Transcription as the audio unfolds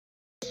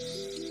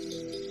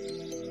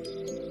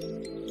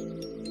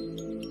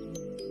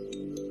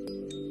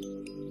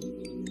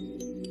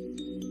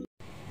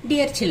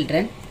Dear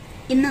children,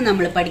 ഇന്ന്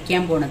നമ്മൾ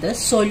പഠിക്കാൻ പോകുന്നത്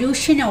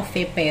solution of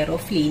A pair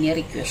of linear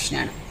equation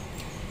ആണ്.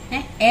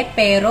 A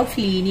pair of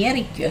linear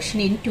equation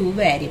in to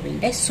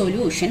വേരിയബിളിന്റെ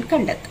സൊല്യൂഷൻ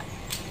കണ്ടെത്താം.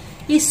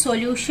 ഈ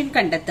സൊല്യൂഷൻ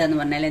കണ്ടെത്തുക എന്ന്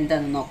പറഞ്ഞാൽ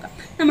എന്താണെന്ന് നോക്കാം.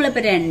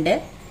 നമ്മളിപ്പോൾ രണ്ട്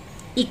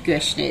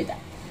ഇക്വേഷൻ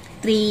എഴുതാം.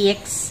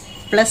 3x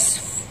plus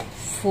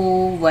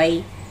 4y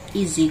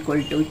is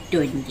equal to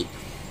 20.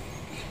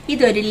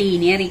 ഇതൊരു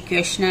ലീനിയർ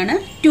ഇക്വേഷൻ ആണ്.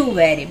 To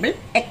variable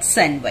X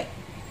and Y.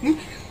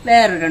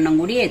 വേറൊരെണ്ണം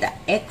കൂടി എഴുതാം.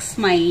 X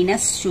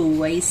minus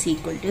 2y is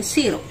equal to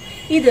 0.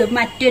 ഇത്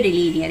മറ്റൊരു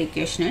linear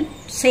equation,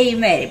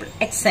 same variable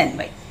X and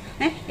Y.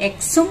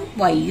 എക്സും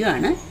വൈയും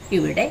ആണ്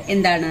ഇവിടെ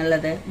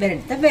എന്താണുള്ളത്,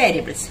 ഇവരുടെ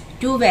വേരിയബിൾസ്.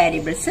 ടു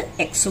വേരിയബിൾസ്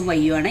എക്സും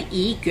വൈയും ആണ്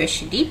ഈ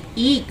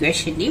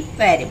ഇക്വേഷന്റെയും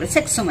വേരിയബിൾസ്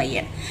എക്സും വൈ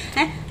ആണ്.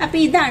 അപ്പൊ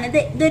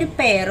ഇതൊരു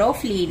pair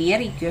of linear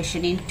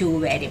equation in to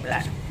variable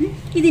ആണ്.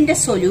 ഇതിന്റെ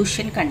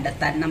സൊല്യൂഷൻ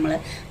കണ്ടെത്താൻ നമ്മൾ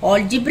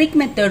ഓൾജിബ്രിക്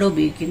മെത്തേഡ്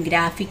ഉപയോഗിക്കും,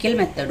 ഗ്രാഫിക്കൽ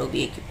മെത്തേഡ്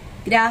ഉപയോഗിക്കും.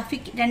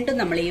 രണ്ടും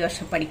നമ്മൾ ഈ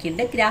വർഷം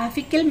പഠിക്കുന്നുണ്ട്.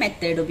 ഗ്രാഫിക്കൽ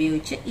മെത്തേഡ്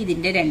ഉപയോഗിച്ച്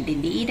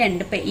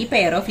ഈ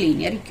പെയർ ഓഫ്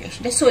ലീനിയർ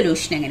ഇക്വേഷന്റെ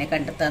സൊല്യൂഷൻ എങ്ങനെ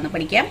കണ്ടെത്താന്ന്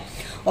പഠിക്കാം.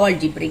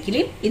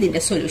 ഓൾജിബ്രിക്കിലും ഇതിന്റെ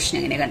സൊല്യൂഷൻ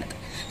എങ്ങനെ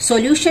കണ്ടെത്താം.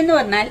 സൊല്യൂഷൻ എന്ന്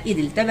പറഞ്ഞാൽ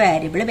ഇതിലത്തെ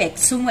വേരിയബിൾ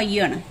എക്സും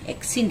വൈയും ആണ്.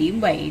 എക്സിന്റെയും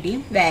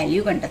വൈയുടെയും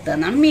വാല്യൂ കണ്ടെത്തുക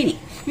എന്നാണ്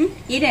മീനിങ്.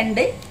 ഈ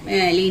രണ്ട്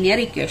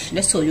ലീനിയർ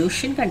ഇക്വേഷന്റെ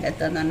സൊല്യൂഷൻ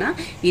കണ്ടെത്തുക എന്ന് പറഞ്ഞാൽ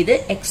ഇത്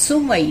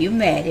എക്സും വൈയും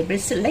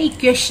വേരിയബിൾസ് ഉള്ള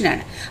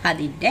ഇക്വേഷനാണ്.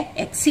 അതിന്റെ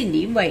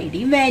എക്സിന്റെയും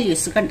വൈയുടെയും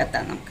വാല്യൂസ്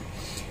കണ്ടെത്താം നമുക്ക്.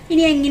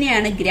 ഇനി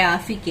എങ്ങനെയാണ്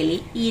ഗ്രാഫിക്കലി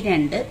ഈ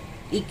രണ്ട്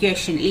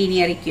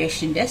ലീനിയർ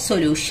ഇക്വേഷന്റെ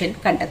സൊല്യൂഷൻ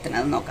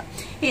കണ്ടെത്തുന്നത് നോക്കാം.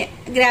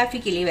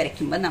 ഗ്രാഫിക്കലി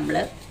വരയ്ക്കുമ്പോൾ നമ്മൾ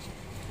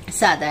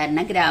സാധാരണ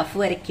ഗ്രാഫ്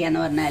വരയ്ക്കുക എന്ന്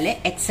പറഞ്ഞാൽ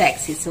എക്സ്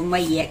ആക്സിസും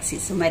വൈ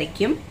ആക്സിസും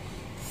വരയ്ക്കും.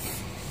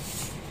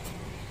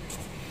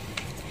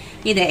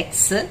 ഇത്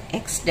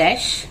എക്സ്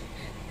ഡാഷ്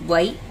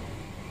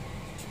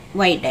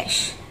വൈ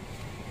ഡാഷ്.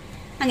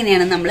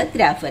 അങ്ങനെയാണ് നമ്മൾ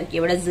ഗ്രാഫ് വരയ്ക്കുക.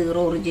 ഇവിടെ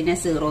 0 ഒറിജിനെ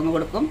 0 എന്ന്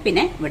കൊടുക്കും.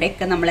 പിന്നെ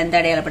ഇവിടെയൊക്കെ നമ്മൾ എന്താ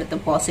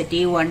അടയാളപ്പെടുത്തും,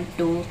 പോസിറ്റീവ് 1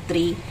 2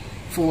 3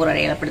 4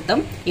 അടയാളപ്പെടുത്തും.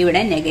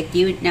 ഇവിടെ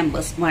നെഗറ്റീവ്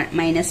നമ്പേഴ്സ്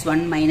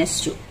 -1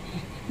 -2.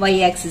 വൈ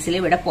ആക്സിസിൽ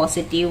ഇവിടെ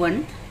പോസിറ്റീവ് 1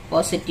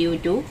 പോസിറ്റീവ്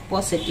 2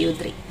 പോസിറ്റീവ്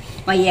 3.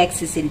 വൈ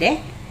ആക്സിസിന്റെ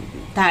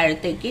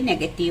താഴത്തേക്ക്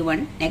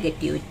 -1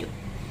 -2.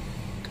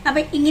 അപ്പൊ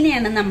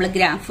ഇങ്ങനെയാണ് നമ്മൾ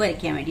ഗ്രാഫ്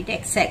വരയ്ക്കാൻ വേണ്ടിയിട്ട്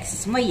എക്സ്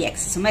ആക്സിസും വൈ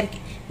ആക്സിസും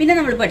വരയ്ക്കും. പിന്നെ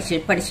നമ്മൾ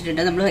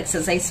പഠിച്ചിട്ടുണ്ട്, നമ്മൾ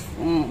എക്സസൈസ്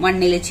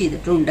 1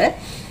 ചെയ്തിട്ടുണ്ട്.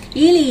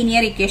 ഈ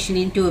ലീനിയർ ഇക്വേഷൻ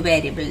ഇൻ ടു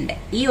വേരിയബിളിന്റെ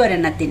ഈ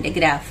ഒരെണ്ണത്തിന്റെ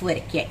ഗ്രാഫ്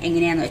വരയ്ക്കുക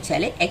എങ്ങനെയാന്ന്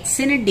വെച്ചാൽ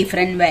എക്സിന്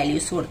ഡിഫറെന്റ്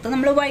വാല്യൂസ് കൊടുത്ത്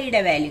നമ്മൾ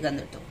വൈയുടെ വാല്യൂ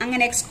കണ്ടെത്തും.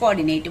 അങ്ങനെ എക്സ്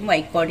കോർഡിനേറ്റും വൈ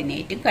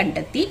കോർഡിനേറ്റും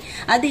കണ്ടെത്തി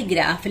അത് ഈ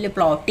ഗ്രാഫിൽ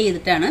പ്ലോട്ട്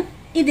ചെയ്തിട്ടാണ്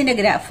ഇതിന്റെ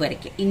ഗ്രാഫ്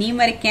വരയ്ക്കുക. ഇനിയും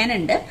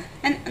വരയ്ക്കാനുണ്ട്.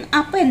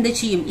 അപ്പൊ എന്ത്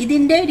ചെയ്യും,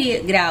 ഇതിന്റെ ഒരു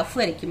ഗ്രാഫ്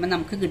വരയ്ക്കുമ്പോൾ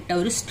നമുക്ക്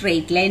കിട്ടുന്ന ഒരു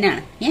സ്ട്രെയിറ്റ് ലൈൻ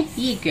ആണ്.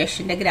 ഈ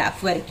ഇക്വേഷന്റെ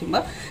ഗ്രാഫ്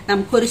വരയ്ക്കുമ്പോൾ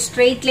നമുക്കൊരു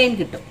സ്ട്രെയിറ്റ് ലൈൻ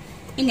കിട്ടും.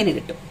 ഇങ്ങനെ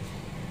കിട്ടും.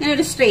 ഇങ്ങനെ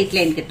ഒരു സ്ട്രെയിറ്റ്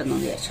ലൈൻ കിട്ടുന്നു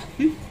എന്ന് വിചാരിച്ചു.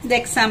 ഇത്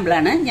എക്സാമ്പിൾ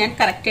ആണ്, ഞാൻ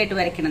കറക്റ്റ് ആയിട്ട്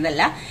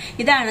വരയ്ക്കുന്നതല്ല.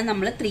 ഇതാണ്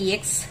നമ്മൾ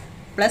 3x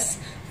plus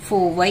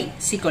 4y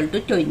is equal to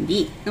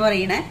 20 എന്ന്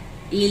പറയുന്ന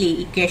ഈ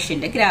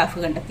ഇക്വേഷന്റെ ഗ്രാഫ്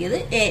കണ്ടെത്തിയത്.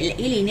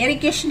 ഈ ലീനിയർ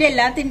ഇക്വേഷന്റെ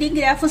എല്ലാത്തിന്റെയും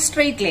ഗ്രാഫ്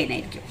സ്ട്രെയിറ്റ് ലൈൻ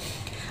ആയിരിക്കും.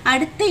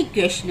 അടുത്ത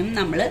ഇക്വേഷനും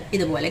നമ്മൾ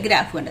ഇതുപോലെ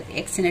ഗ്രാഫ് കണ്ടെത്തി.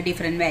 എക്സിന്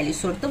ഡിഫറെന്റ്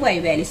വാല്യൂസ് കൊടുത്ത് വൈ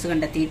വാല്യൂസ്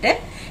കണ്ടെത്തിയിട്ട്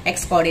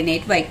എക്സ്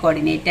കോർഡിനേറ്റ് വൈ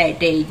കോർഡിനേറ്റ്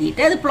ആയിട്ട്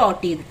എഴുതിയിട്ട് അത്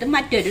പ്ലോട്ട് ചെയ്തിട്ട്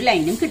മറ്റൊരു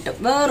ലൈനും കിട്ടും,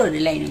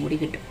 വേറൊരു ലൈനും കൂടി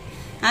കിട്ടും.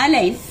 ആ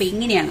ലൈൻ ഇപ്പൊ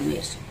ഇങ്ങനെയാണെന്ന്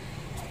വിചാരിച്ചു.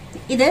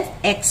 ഇത്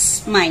X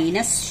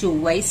minus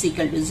 2y is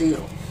equal to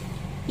 0.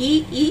 ഈ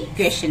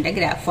ഇക്വേഷന്റെ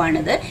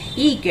ഗ്രാഫാണിത്.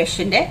 ഈ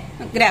ഇക്വേഷന്റെ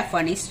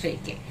ഗ്രാഫാണ് ഈ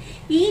സ്ട്രെയിറ്റ് ലൈൻ.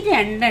 ഈ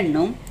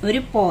രണ്ടെണ്ണവും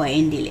ഒരു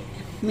പോയിന്റിൽ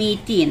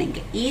മീറ്റ്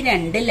ചെയ്യണമെങ്കിൽ, ഈ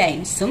രണ്ട്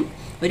ലൈൻസും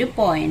ഒരു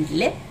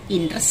പോയിന്റിൽ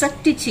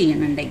ഇന്റർസെക്ട്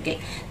ചെയ്യുന്നുണ്ടെങ്കിൽ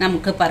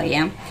നമുക്ക്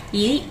പറയാം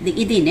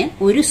ഇതിന്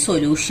ഒരു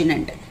സൊല്യൂഷൻ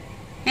ഉണ്ട്.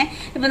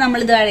 ഇപ്പൊ നമ്മൾ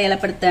ഇത്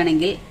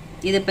അടയാളപ്പെടുത്തുകയാണെങ്കിൽ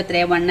ഇതിപ്പോ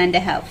എത്രയാ,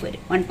 1.5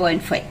 വരും,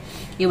 1.5.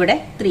 ഇവിടെ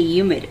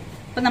 3 വരും.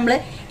 അപ്പൊ നമ്മൾ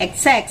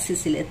എക്സ്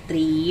ആക്സിസിൽ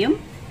 3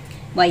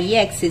 വൈ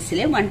ആക്സിസിൽ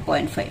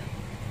 1.5.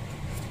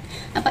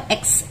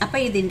 അപ്പൊ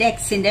ഇതിന്റെ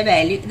എക്സിന്റെ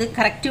വാല്യൂ, ഇത്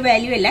കറക്റ്റ്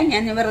വാല്യൂ അല്ല,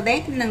 ഞാൻ വെറുതെ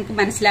നിങ്ങൾക്ക്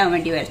മനസ്സിലാവാൻ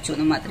വേണ്ടി വരച്ചു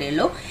എന്ന് മാത്രമേ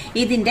ഉള്ളൂ.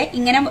 ഇതിന്റെ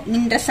ഇങ്ങനെ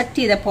ഇന്റർസെക്ട്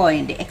ചെയ്ത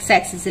പോയിന്റ് എക്സ്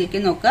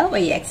ആക്സിസിലേക്ക് നോക്കുക,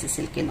 വൈ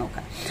ആക്സിസിലേക്ക്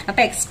നോക്കുക.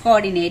 അപ്പൊ എക്സ്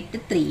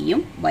കോർഡിനേറ്റ്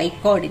 3 വൈ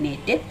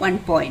കോർഡിനേറ്റ്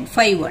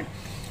 1.51.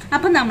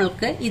 അപ്പൊ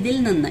നമ്മൾക്ക് ഇതിൽ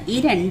നിന്ന് ഈ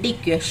രണ്ട്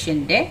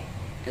ഇക്വേഷന്റെ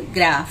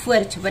ഗ്രാഫ്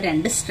വരച്ചപ്പോൾ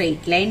രണ്ട്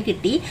സ്ട്രെയിറ്റ് ലൈൻ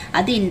കിട്ടി.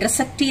 അത്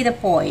ഇന്റർസെക്ട് ചെയ്ത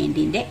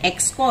പോയിന്റിന്റെ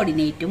എക്സ്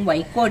കോർഡിനേറ്റും വൈ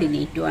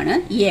കോർഡിനേറ്റും ആണ്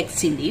ഈ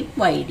എക്സിന്റെയും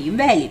വൈയുടെയും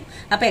വാല്യൂ.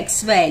 അപ്പൊ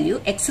X value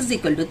X is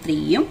equal to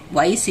 3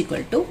 Y is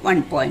equal to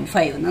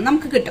 1.5 എന്ന്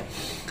നമുക്ക് കിട്ടും.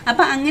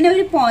 അപ്പൊ അങ്ങനെ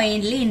ഒരു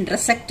പോയിന്റിൽ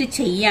ഇന്റർസെക്ട്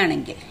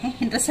ചെയ്യുകയാണെങ്കിൽ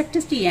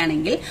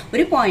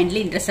ഒരു പോയിന്റിൽ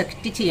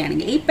ഇന്റർസെക്ട്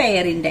ചെയ്യുകയാണെങ്കിൽ ഈ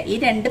പെയറിന്റെ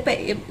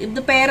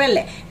ഇത്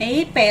പെയറല്ലേ,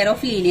 ഈ പെയർ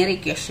ഓഫ് ലീനിയർ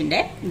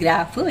ഇക്വേഷന്റെ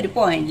ഗ്രാഫ് ഒരു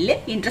പോയിന്റിൽ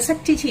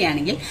ഇന്റർസെക്ട്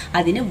ചെയ്യുകയാണെങ്കിൽ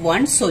അതിന്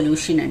വൺ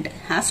സൊല്യൂഷൻ ഉണ്ട്.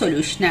 ആ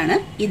സൊല്യൂഷനാണ്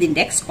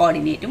ഇതിന്റെ എക്സ്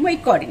കോർഡിനേറ്റും വൈ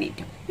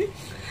കോർഡിനേറ്റും.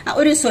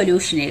 ഒരു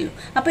സൊല്യൂഷനേ ഉള്ളൂ.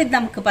 അപ്പൊ ഇത്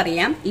നമുക്ക്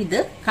പറയാം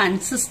ഇത്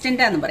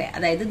കൺസിസ്റ്റന്റ് ആണെന്ന് പറയാം.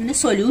 അതായത് ഇതിന്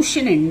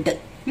സൊല്യൂഷൻ ഉണ്ട്,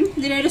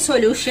 ഇതിനൊരു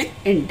സൊല്യൂഷൻ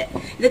ഉണ്ട്,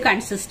 ഇത്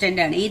കൺസിസ്റ്റന്റ്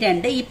ആണ്.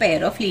 ഈ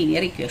pair of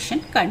linear equation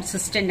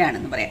consistent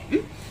ആണെന്ന് പറയാം.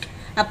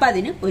 അപ്പൊ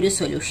അതിന് ഒരു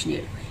സൊല്യൂഷനേ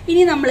ഉള്ളൂ.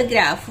 ഇനി നമ്മൾ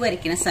ഗ്രാഫ്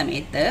വരയ്ക്കുന്ന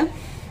സമയത്ത്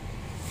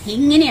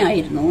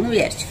ഇങ്ങനെയായിരുന്നു എന്ന്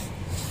വിചാരിച്ചു.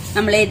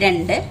 നമ്മൾ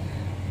രണ്ട്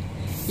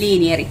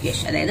ലീനിയർ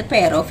ഇക്വേഷൻ, അതായത്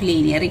പെയർ ഓഫ്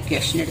ലീനിയർ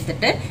ഇക്വേഷൻ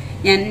എടുത്തിട്ട്,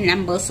 ഞാൻ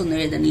നമ്പേഴ്സ് ഒന്നും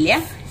എഴുതുന്നില്ല,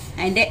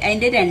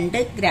 അതിന്റെ രണ്ട്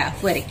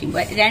ഗ്രാഫ്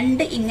വരയ്ക്കുമ്പോൾ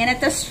രണ്ട്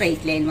ഇങ്ങനത്തെ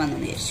സ്ട്രെയിറ്റ് ലൈൻ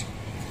വന്നെന്ന് വിചാരിച്ചു.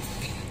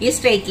 ഈ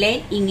സ്ട്രെയിറ്റ് ലൈൻ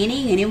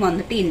ഇങ്ങനെയും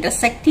വന്നിട്ട്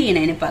ഇന്റർസെക്ട്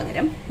ചെയ്യണതിന്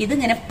പകരം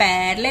ഇതിങ്ങനെ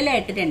പാരലൽ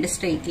ആയിട്ട് രണ്ട്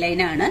സ്ട്രെയിറ്റ്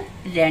ലൈനാണ്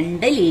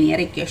രണ്ട്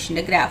ലീനിയർ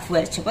ഇക്വേഷന്റെ ഗ്രാഫ്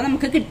വരച്ചപ്പോൾ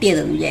നമുക്ക്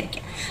കിട്ടിയതെന്ന്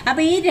വിചാരിക്കാം.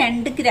 അപ്പൊ ഈ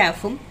രണ്ട്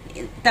ഗ്രാഫും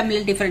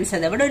തമ്മിൽ ഡിഫറൻസ്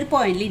അത് ഇവിടെ ഒരു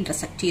പോയിന്റിൽ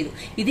ഇന്റർസെക്ട് ചെയ്തു.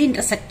 ഇത്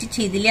ഇന്റർസെക്ട്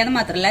ചെയ്തില്ല എന്ന്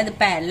മാത്രമല്ല ഇത്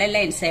പാരലൽ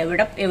ലൈൻസ്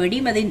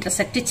എവിടെയും അത്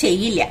ഇന്റർസെക്ട്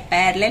ചെയ്യില്ല.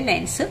 പാരലൽ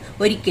ലൈൻസ്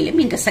ഒരിക്കലും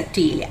ഇന്റർസെക്ട്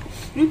ചെയ്യില്ല.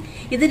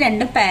 ഇത്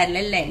രണ്ടും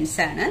പാരലൽ ലൈൻസ്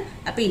ആണ്,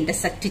 അപ്പൊ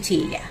ഇന്റർസെക്ട്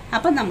ചെയ്യില്ല.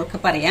 അപ്പൊ നമുക്ക്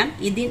പറയാം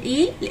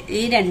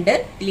ഈ രണ്ട്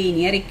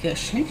ലീനിയർ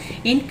ഇക്വേഷൻ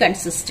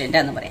ഇൻകൺസിസ്റ്റന്റ്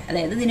എന്ന് പറയാം.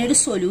 അതായത് ഇതിനൊരു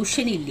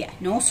സൊല്യൂഷൻ ഇല്ല,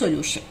 നോ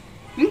സൊല്യൂഷൻ.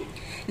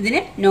 ഇതിന്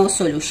നോ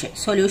സൊല്യൂഷൻ.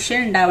 സൊല്യൂഷൻ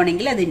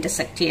ഉണ്ടാവണമെങ്കിൽ അത്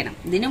ഇന്റർസെക്ട് ചെയ്യണം.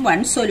 ഇതിന് വൺ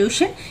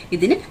സൊല്യൂഷൻ,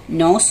 ഇതിന്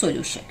നോ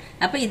സൊല്യൂഷൻ.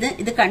 അപ്പൊ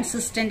ഇത്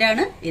കൺസിസ്റ്റന്റ്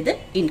ആണ്, ഇത്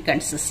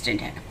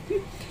ഇൻകൺസിസ്റ്റന്റ് ആണ്.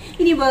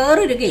 ഇനി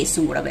വേറൊരു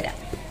കേസും കൂടെ വരാം.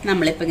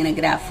 നമ്മളിപ്പോ ഇങ്ങനെ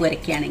ഗ്രാഫ്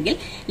വരയ്ക്കുകയാണെങ്കിൽ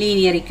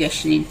linear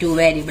equation in 2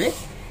 variable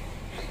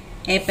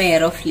A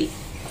pair of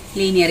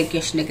linear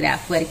ഇക്വേഷന്റെ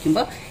ഗ്രാഫ്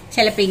വരയ്ക്കുമ്പോൾ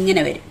ചിലപ്പോൾ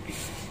ഇങ്ങനെ വരും.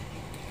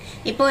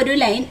 ഇപ്പൊ ഒരു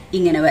ലൈൻ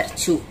ഇങ്ങനെ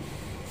വരച്ചു.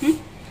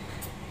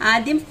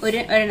 ആദ്യം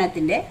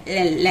ഒരെണ്ണത്തിന്റെ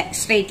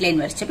സ്ട്രെയിറ്റ് ലൈൻ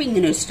വരച്ചപ്പോൾ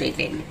ഇങ്ങനെ ഒരു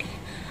സ്ട്രെയിറ്റ് ലൈൻ കിട്ടി.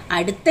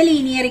 അടുത്ത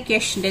ലീനിയർ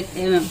ഇക്വേഷന്റെ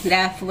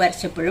ഗ്രാഫ്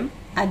വരച്ചപ്പോഴും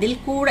അതിൽ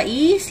കൂടെ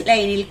ഈ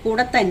ലൈനിൽ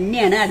കൂടെ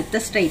തന്നെയാണ് അടുത്ത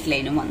സ്ട്രെയിറ്റ്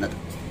ലൈനും വന്നത്.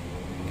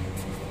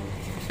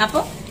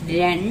 അപ്പോൾ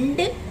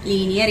രണ്ട്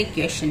ലീനിയർ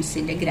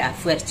ഇക്വേഷൻസിന്റെ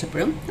ഗ്രാഫ്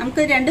വരച്ചപ്പോഴും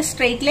നമുക്ക് രണ്ട്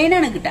സ്ട്രെയിറ്റ്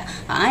ലൈനാണ് കിട്ടുക.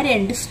 ആ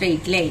രണ്ട്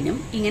സ്ട്രെയിറ്റ് ലൈനും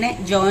ഇങ്ങനെ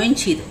ജോയിൻ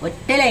ചെയ്ത്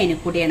ഒറ്റ ലൈനിൽ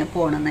കൂടിയാണ്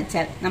പോകണമെന്ന്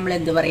വെച്ചാൽ നമ്മൾ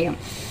എന്ത് പറയാം,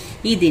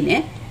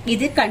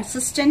 ഇത്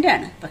കൺസിസ്റ്റന്റ്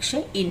ആണ്. പക്ഷെ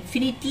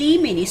ഇൻഫിനിറ്റ്ലി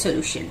മെനി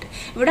സൊല്യൂഷൻ ഉണ്ട്.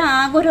 ഇവിടെ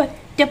ആകെ ഒരു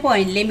ഒറ്റ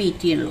പോയിന്റിലേ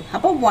മീറ്റ് ചെയ്യുള്ളൂ.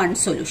 അപ്പൊ വൺ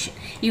സൊല്യൂഷൻ.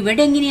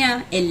 ഇവിടെ എങ്ങനെയാ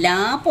എല്ലാ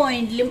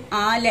പോയിന്റിലും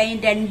ആ ലൈൻ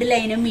രണ്ട്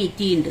ലൈനും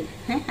മീറ്റ്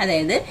ചെയ്യുന്നുണ്ട്.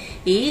 അതായത്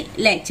ഈ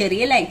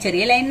ചെറിയ ലൈൻ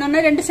എന്ന്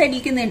പറഞ്ഞാൽ രണ്ട്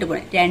സൈഡിലേക്ക് നീണ്ടു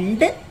പോകണം.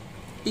 രണ്ട്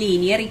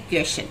ലീനിയർ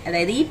ഇക്വേഷൻ,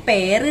 അതായത് ഈ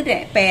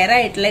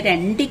പെയറായിട്ടുള്ള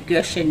രണ്ട്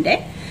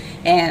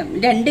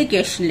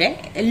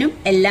ഇക്വേഷനിലും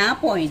എല്ലാ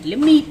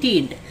പോയിന്റിലും മീറ്റ്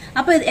ചെയ്യുന്നുണ്ട്.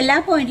 അപ്പൊ എല്ലാ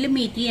പോയിന്റിലും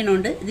മീറ്റ്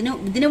ചെയ്യണോണ്ട്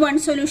ഇതിന് വൺ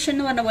സൊല്യൂഷൻ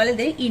എന്ന് പറഞ്ഞ പോലെ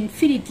ഇത്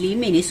ഇൻഫിനിറ്റ്ലി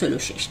മെനി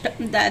സൊല്യൂഷൻ.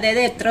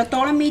 അതായത്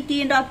എത്രത്തോളം മീറ്റ്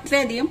ചെയ്യണ്ടോ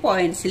അത്രയധികം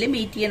പോയിന്റ്സിൽ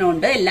മീറ്റ്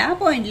ചെയ്യണോണ്ട് എല്ലാ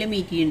പോയിന്റിലും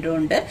മീറ്റ്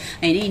ചെയ്യണോണ്ട്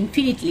അതിന്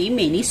ഇൻഫിനിറ്റ്ലി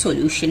മെനി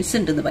സൊല്യൂഷൻസ്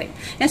ഉണ്ടെന്ന് പറയും.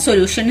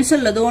 സൊല്യൂഷൻസ്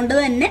ഉള്ളത് കൊണ്ട്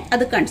തന്നെ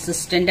അത്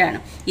കൺസിസ്റ്റന്റ് ആണ്.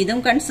 ഇതും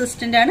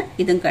കൺസിസ്റ്റന്റ് ആണ്,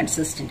 ഇതും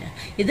കൺസിസ്റ്റന്റ് ആണ്,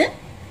 ഇത്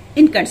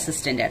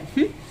ഇൻകൺസിസ്റ്റന്റ് ആണ്.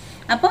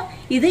 അപ്പൊ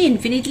ഇത്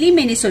ഇൻഫിനിറ്റ്ലി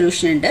മെനി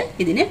സൊല്യൂഷൻ ഉണ്ട്,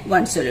 ഇതിന്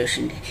വൺ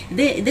സൊല്യൂഷൻ ഉണ്ട്.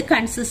 ഇത്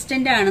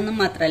കൺസിസ്റ്റന്റ് ആണെന്ന്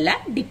മാത്രമല്ല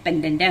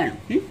ഡിപ്പെൻഡന്റ് ആണ്.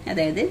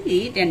 അതായത് ഈ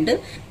രണ്ട്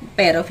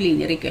pair of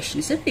linear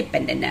equations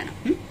dependent ആണ്.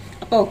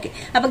 അപ്പൊ ഓക്കെ.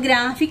 അപ്പൊ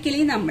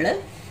ഗ്രാഫിക്കലി നമ്മൾ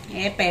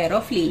പെയർ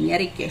ഓഫ്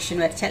ലീനിയർ ഇക്വേഷൻ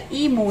വരച്ചാൽ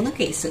ഈ 3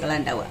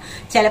 കേസുകളാണ് ഉണ്ടാവുക.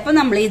 ചിലപ്പോൾ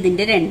നമ്മൾ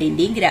ഇതിന്റെ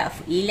രണ്ടിന്റെയും ഗ്രാഫ്,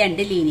 ഈ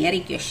രണ്ട് ലീനിയർ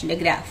ഇക്വേഷന്റെ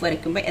ഗ്രാഫ്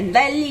വരയ്ക്കുമ്പോൾ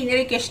എന്തായാലും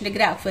ലീനിയർ ഇക്വേഷന്റെ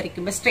ഗ്രാഫ്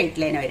വരയ്ക്കുമ്പോൾ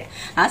സ്ട്രെയിറ്റ് ലൈൻ വരിക.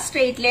 ആ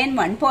സ്ട്രെയിറ്റ് ലൈൻ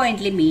വൺ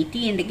പോയിന്റിൽ മീറ്റ്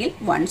ചെയ്യുന്നുണ്ടെങ്കിൽ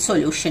വൺ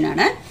സൊല്യൂഷൻ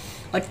ആണ്.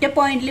 ഒറ്റ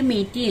പോയിന്റിൽ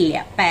മീറ്റ് ചെയ്യില്ല.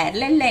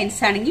 പാരലൽ ലൈൻസ്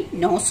ആണെങ്കിൽ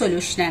നോ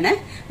സൊല്യൂഷൻ ആണ്.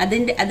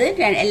 അത്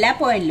എല്ലാ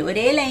പോയിന്റിലും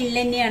ഒരേ ലൈനിൽ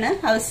തന്നെയാണ്.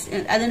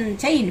 അതെന്ന്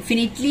വെച്ചാൽ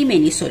ഇൻഫിനിറ്റ്ലി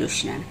മെനി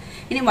സൊല്യൂഷൻ ആണ്.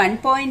 ഇനി വൺ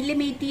പോയിന്റിൽ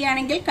മീറ്റ്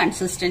ചെയ്യുകയാണെങ്കിൽ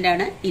കൺസിസ്റ്റന്റ്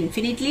ആണ്.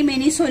 ഇൻഫിനിറ്റ്ലി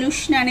മെനി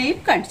സൊല്യൂഷൻ ആണെങ്കിൽ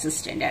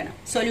കൺസിസ്റ്റന്റ് ആണ്.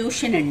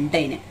 സൊല്യൂഷൻ ഉണ്ട്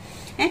അതിന്.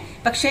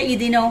 പക്ഷെ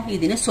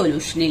ഇതിന്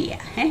സൊല്യൂഷൻ ഇല്ല,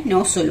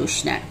 നോ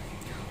സൊല്യൂഷൻ ആണ്.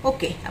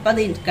 ഓക്കെ. അപ്പൊ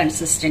അത്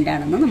ഇൻകൺസിസ്റ്റന്റ്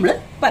ആണെന്ന് നമ്മൾ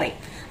പറയും.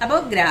 അപ്പോൾ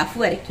ഗ്രാഫ്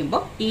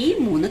വരയ്ക്കുമ്പോൾ ഈ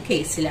 3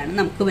 കേസിലാണ്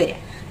നമുക്ക് വരിക.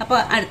 അപ്പൊ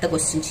അടുത്ത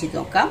ക്വസ്റ്റ്യൻ ചെയ്ത്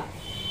നോക്കാം.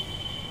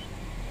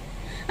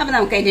 അപ്പൊ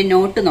നമുക്ക് അതിന്റെ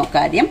നോട്ട്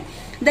നോക്കാം ആദ്യം.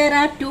 There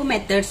are 2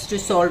 methods to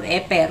solve a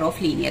pair of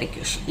linear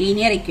equation.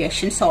 Linear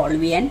equation solve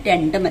ചെയ്യാൻ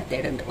 2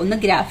 മെത്തേഡ് ഉണ്ട്. ഒന്ന്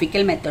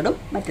ഗ്രാഫിക്കൽ മെത്തേഡും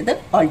മറ്റേത്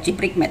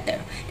ഓൾജിബ്രിക്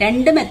മെത്തേഡും.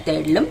 രണ്ട്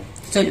മെത്തേഡിലും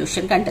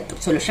സൊല്യൂഷൻ കണ്ടെത്തും.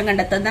 സൊല്യൂഷൻ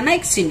കണ്ടെത്തുന്ന പറഞ്ഞാൽ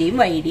എക്സിന്റെയും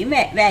വൈയുടെയും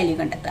വാല്യൂ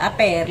കണ്ടെത്തുക. ആ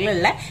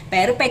പെയറിലുള്ള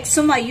ഇപ്പൊ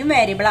എക്സും വൈയും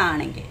വേരിയബിൾ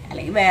ആണെങ്കിൽ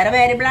അല്ലെങ്കിൽ വേറെ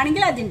വേരിയബിൾ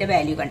ആണെങ്കിൽ അതിന്റെ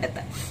വാല്യൂ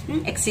കണ്ടെത്തുക.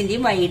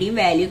 എക്സിന്റെയും വൈയുടെയും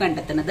വാല്യൂ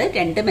കണ്ടെത്തുന്നത്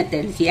 2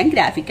 മെത്തേഡിൽ ചെയ്യാൻ,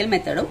 ഗ്രാഫിക്കൽ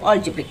മെത്തേഡും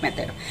ഓൾജിബ്രിക്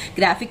മെത്തേഡും.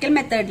 ഗ്രാഫിക്കൽ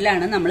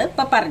മെത്തേഡിലാണ് നമ്മൾ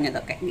ഇപ്പൊ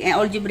പറഞ്ഞതൊക്കെ.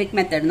 ഓൾജിബ്രിക്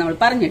മെത്തേഡ് നമ്മൾ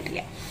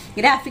പറഞ്ഞിട്ടില്ല.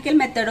 Graphical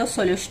method of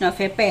solution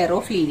of A pair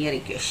of linear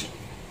equation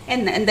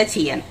എന്താ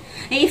ചെയ്യാൻ?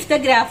 If the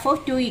graph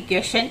of 2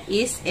 equation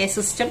is A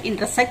system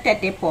intersect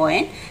at A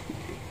point,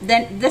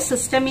 then the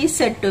system is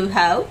said to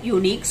have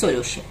unique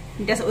solution.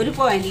 ഒരു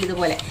പോയിന്റിൽ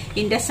ഇതുപോലെ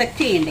intersect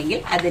ചെയ്യുന്നുണ്ടെങ്കിൽ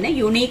അതിന്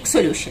unique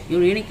solution.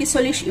 Unique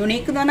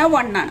എന്ന് പറഞ്ഞാൽ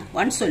one ആണ്,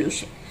 one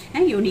solution,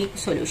 unique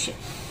solution.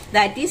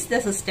 That is the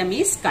system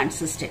is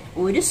consistent.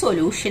 ഒരു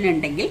solution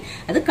ഉണ്ടെങ്കിൽ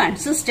അത്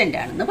കൺസിസ്റ്റന്റ്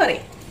ആണെന്ന്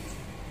പറയും.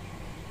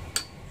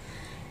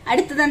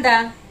 അടുത്തത് എന്താ?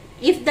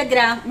 ഇഫ് ദ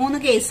ഗ്രാഫ്, 3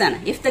 കേസാണ്.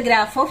 If the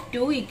graph of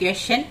 2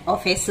 equation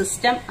of A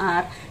system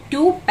are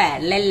 2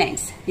 parallel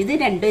lines, ഇത്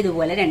രണ്ടും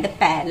ഇതുപോലെ 2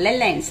 പാരലൽ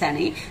ലൈൻസ്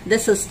ആണെങ്കിൽ the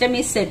system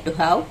is said to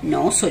have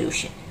no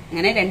solution.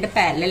 അങ്ങനെ 2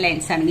 പാരലൽ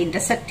ലൈൻസ് ആണെങ്കിൽ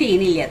ഇന്റർസെക്ട്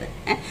ചെയ്യുന്നില്ല അത്.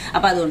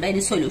 അപ്പൊ അതുകൊണ്ട്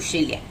അതിന് സൊല്യൂഷൻ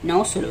ഇല്ല, no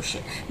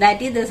solution.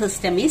 That is the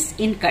system is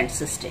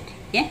inconsistent.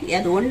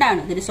 അതുകൊണ്ടാണ്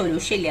ഇതിന്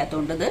സൊല്യൂഷൻ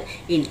ഇല്ലാത്തതുകൊണ്ട് ഇത്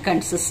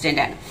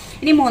ഇൻകൺസിസ്റ്റന്റ് ആണ്.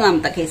 ഇനി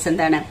മൂന്നാമത്തെ കേസ്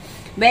എന്താണ്?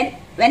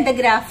 when the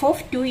graph of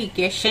 2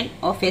 equation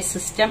of a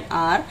system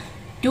are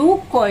 2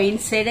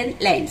 coincident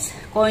lines.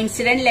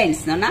 Coincident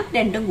lines എന്ന് പറഞ്ഞാൽ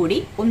രണ്ടും കൂടി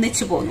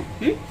ഒന്നിച്ചു പോകുന്നു.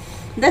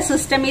 The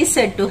system is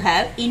said to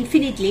have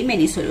infinitely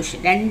many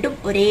solutions. രണ്ടും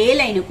ഒരേ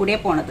ലൈനിൽ കൂടെ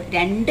പോണത്.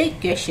 രണ്ട്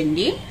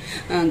ഇക്വേഷന്റെയും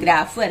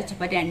ഗ്രാഫ്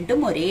വരച്ചപ്പോൾ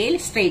രണ്ടും ഒരേ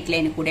സ്ട്രേറ്റ്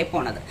ലൈനിൽ കൂടെ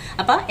പോണത്.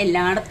 അപ്പൊ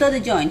എല്ലായിടത്തും അത്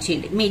ജോയിൻ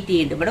ചെയ്യുന്നുണ്ട്, മീറ്റ്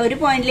ചെയ്യുന്നുണ്ട്. ഇവിടെ ഒരു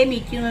പോയിന്റിലെ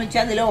മീറ്റ് ചെയ്യുന്ന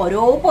വെച്ചാൽ അതിൽ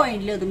ഓരോ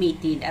പോയിന്റിലും അത്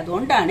മീറ്റ് ചെയ്യുന്നുണ്ട്.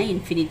 അതുകൊണ്ടാണ്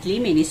ഇൻഫിനിറ്റ്ലി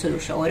മെനി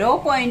സൊല്യൂഷൻ. ഓരോ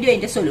പോയിന്റും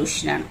അതിന്റെ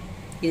സൊല്യൂഷനാണ്.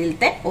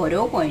 ഇതിലത്തെ ഓരോ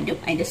പോയിന്റും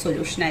അതിന്റെ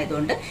സൊല്യൂഷൻ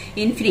ആയതുകൊണ്ട്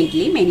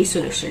ഇൻഫിനിറ്റ്ലി മെനി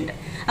സൊല്യൂഷൻ ഉണ്ട്.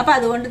 അപ്പൊ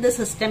അതുകൊണ്ട് the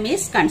system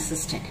is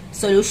consistent.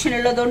 Solution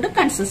ഉള്ളതുകൊണ്ട്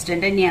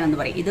കൺസിസ്റ്റന്റ് തന്നെയാണെന്ന്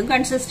പറയും. ഇതും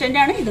കൺസിസ്റ്റന്റ്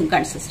ആണ്, ഇതും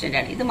കൺസിസ്റ്റന്റ്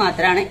ആണ്. ഇത്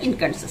മാത്രമാണ്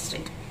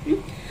inconsistent.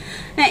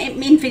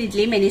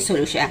 Infinitely many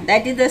solution.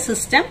 That is the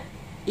system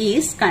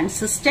is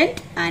consistent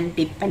and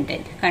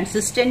dependent.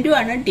 കൺസിസ്റ്റന്റും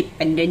ആണ്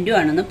ഡിപ്പെൻഡന്റും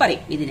ആണെന്ന്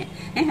പറയും ഇതിന്.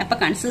 അപ്പൊ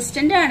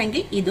കൺസിസ്റ്റന്റ്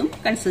ആണെങ്കിൽ ഇതും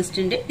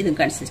കൺസിസ്റ്റന്റ്, ഇതും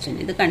കൺസിസ്റ്റന്റ്.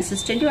 ഇത്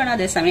കൺസിസ്റ്റന്റും ആണ്,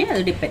 അതേസമയം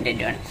അത്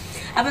ഡിപ്പെൻഡന്റും ആണ്.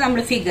 അപ്പൊ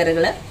നമ്മൾ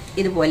ഫിഗറുകൾ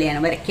ഇതുപോലെയാണ്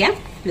വരയ്ക്കാം.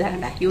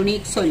 ഇതാകണ്ട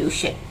യുണീക്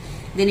സൊല്യൂഷൻ.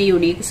 ഇതിന്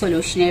യുണീക്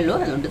സൊല്യൂഷനേ ഉള്ളൂ,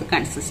 അതുകൊണ്ട് ഇത്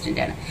കൺസിസ്റ്റന്റ്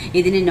ആണ്.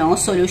 ഇതിന് നോ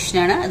സൊല്യൂഷൻ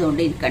ആണ്,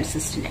 അതുകൊണ്ട്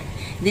ഇൻകൺസിസ്റ്റന്റ് ആണ്.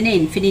 ഇതിന്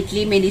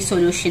ഇൻഫിനിറ്റ്ലി മെനി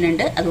സൊല്യൂഷൻ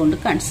ഉണ്ട്, അതുകൊണ്ട്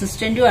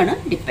കൺസിസ്റ്റന്റും ആണ്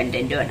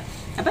ഡിപ്പെൻഡന്റും ആണ്.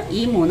 അപ്പൊ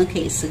ഈ മൂന്ന്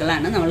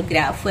കേസുകളാണ് നമ്മൾ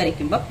ഗ്രാഫ്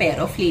വരയ്ക്കുമ്പോൾ pair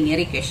of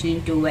linear equation in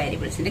 2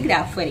 വേരിയബിൾസിന്റെ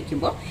graph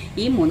വരയ്ക്കുമ്പോൾ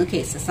ഈ മൂന്ന്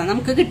കേസസ് ആണ്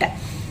നമുക്ക് കിട്ടാം.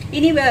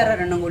 ഇനി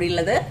വേറൊരെണ്ണം കൂടി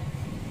ഉള്ളത്,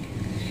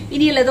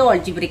 ഇനിയുള്ളത്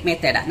ഓൾജിബ്രിക്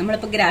മെത്തേഡാണ്.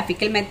 നമ്മളിപ്പോൾ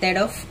graphical method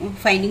of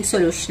finding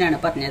solution ആണ്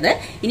പറഞ്ഞത്.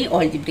 ഇനി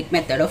algebraic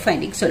method of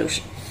finding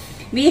solution.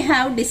 We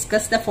have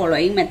discussed the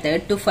following method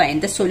to find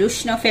the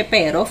solution of a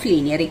pair of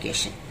linear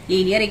equation.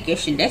 Linear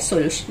ഇക്വേഷന്റെ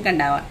സൊല്യൂഷൻ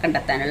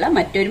കണ്ടെത്താനുള്ള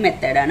മറ്റൊരു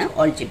മെത്തേഡാണ്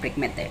ഓൾജിബ്രിക്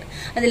മെത്തേഡ്.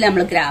 അതിൽ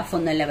നമ്മൾ ഗ്രാഫ്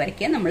ഒന്നല്ല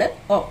വരയ്ക്കുക, നമ്മൾ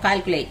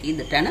കാൽക്കുലേറ്റ്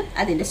ചെയ്തിട്ടാണ്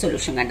അതിന്റെ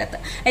സൊല്യൂഷൻ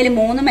കണ്ടെത്തുക. അതിൽ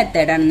 3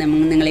 മെത്തേഡാണ്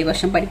നിങ്ങൾ ഈ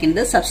വർഷം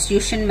പഠിക്കുന്നത്.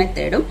 Substitution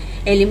മെത്തേഡും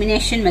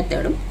elimination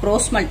മെത്തേഡും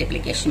cross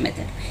multiplication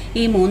മെത്തേഡും.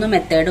 ഈ 3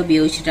 മെത്തേഡ്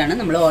ഉപയോഗിച്ചിട്ടാണ്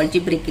നമ്മൾ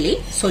ഓൾജിബ്രിക്കലി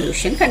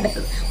സൊല്യൂഷൻ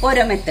കണ്ടെത്തുന്നത്.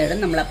 ഓരോ മെത്തേഡും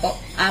നമ്മളപ്പോൾ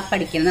ആ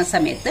പഠിക്കുന്ന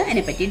സമയത്ത്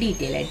അതിനെപ്പറ്റി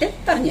ഡീറ്റെയിൽ ആയിട്ട്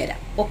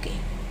പറഞ്ഞുതരാം. ഓക്കെ,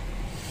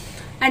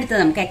 അടുത്ത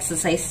നമുക്ക്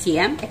എക്സസൈസ്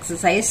ചെയ്യാം.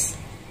 എക്സസൈസ്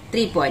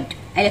 3.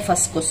 അതിലെ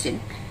first question,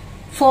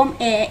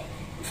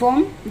 form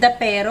the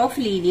pair of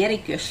linear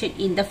equation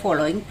in the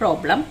following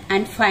problem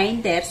and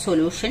find their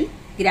solution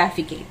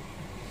graphically.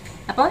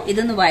 അപ്പോൾ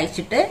ഇതൊന്ന്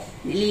വായിച്ചിട്ട്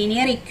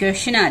ലീനിയർ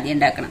ഇക്വേഷൻ ആദ്യം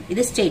ഉണ്ടാക്കണം.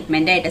 ഇത്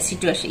സ്റ്റേറ്റ്മെന്റ് ആയിട്ട്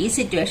സിറ്റുവേഷൻ, ഈ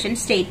സിറ്റുവേഷൻ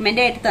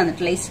സ്റ്റേറ്റ്മെന്റ് ആയിട്ട്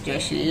തന്നിട്ടുള്ള ഈ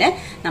സിറ്റുവേഷനിൽ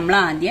നമ്മൾ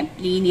ആദ്യം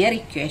ലീനിയർ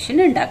ഇക്വേഷൻ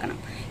ഉണ്ടാക്കണം.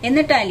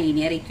 എന്നിട്ട് ആ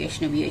ലീനിയർ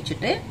ഇക്വേഷൻ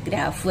ഉപയോഗിച്ചിട്ട്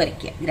ഗ്രാഫ്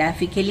വരയ്ക്കുക,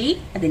 ഗ്രാഫിക്കലി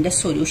അതിന്റെ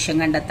സൊല്യൂഷൻ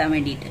കണ്ടെത്താൻ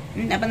വേണ്ടിയിട്ട്.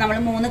 അപ്പൊ നമ്മൾ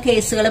 3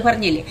 കേസുകൾ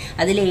പറഞ്ഞില്ലേ,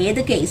 അതിൽ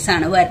ഏത്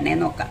കേസാണ്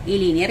വരണേന്ന് നോക്കാം. ഈ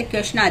ലീനിയർ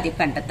ഇക്വേഷൻ ആദ്യം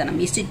കണ്ടെത്തണം.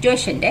 ഈ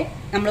സിറ്റുവേഷന്റെ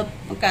നമ്മൾ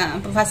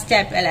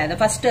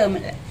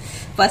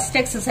ഫസ്റ്റ്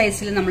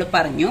എക്സസൈസിൽ നമ്മൾ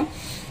പറഞ്ഞു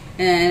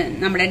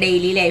നമ്മുടെ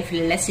ഡെയിലി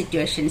ലൈഫിലുള്ള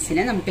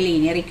സിറ്റുവേഷൻസിനെ നമുക്ക്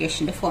ലീനിയർ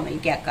ഇക്വേഷന്റെ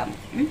ഫോമിലേക്ക് ആക്കാം.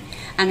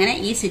 അങ്ങനെ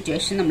ഈ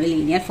സിറ്റുവേഷൻ നമ്മൾ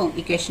ലീനിയർ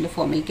ഇക്വേഷന്റെ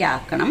ഫോമിലേക്ക്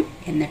ആക്കണം,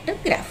 എന്നിട്ട്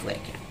ഗ്രാഫ്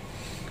വരയ്ക്കണം.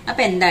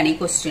 അപ്പൊ എന്താണ് ഈ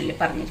ക്വസ്റ്റ്യനിൽ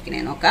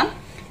പറഞ്ഞിരിക്കുന്നത് നോക്കാം.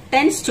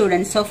 10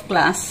 students of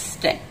class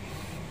 10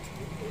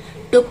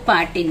 took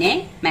part in a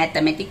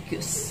mathematics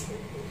quiz.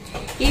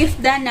 If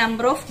the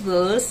number of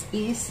girls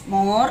is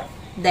more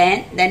than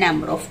the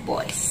number of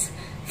boys,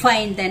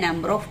 find the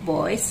number of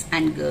boys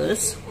and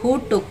girls who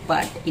took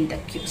part in the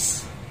quiz.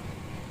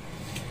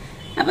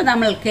 അപ്പൊ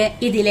നമ്മൾക്ക്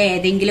ഇതിലെ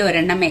ഏതെങ്കിലും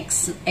ഒരെണ്ണം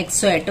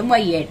X ആയിട്ടും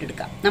Y ആയിട്ടും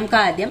എടുക്കാം. നമുക്ക്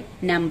ആദ്യം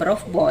നമ്പർ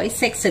ഓഫ്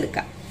ബോയ്സ് എക്സ്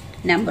എടുക്കാം.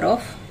 Number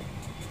of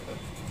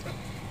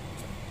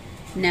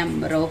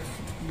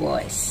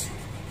boys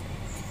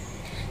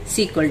is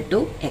equal to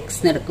x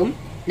എടുക്കും.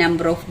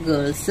 Number of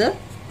girls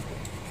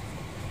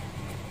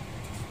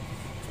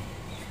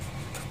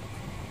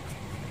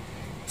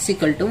is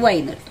equal to y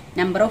എടുത്തു.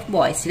 നമ്പർ ഓഫ്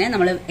ബോയ്സിനെ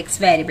നമ്മൾ എക്സ്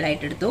വേരിയബിൾ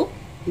ആയിട്ട് എടുത്തു,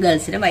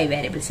 ഗേൾസിനെ വൈ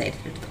വേരിയബിൾസ് ആയിട്ട്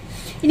എടുത്തു.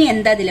 ഇനി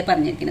എന്താ ഇതിൽ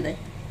പറഞ്ഞിരിക്കുന്നത്?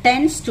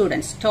 10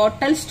 students,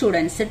 ടോട്ടൽ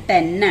സ്റ്റുഡൻസ്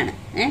 10 ആണ്.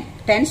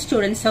 10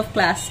 students of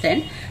class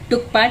 10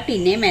 took part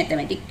in a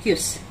mathematics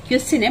quiz.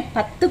 ക്വിസിന്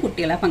 10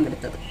 കുട്ടികളാണ്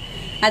പങ്കെടുത്തത്.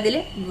 അതിൽ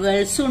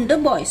ഗേൾസും ഉണ്ട്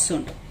ബോയ്സും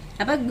ഉണ്ട്.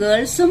 അപ്പൊ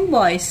ഗേൾസും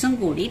ബോയ്സും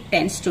കൂടി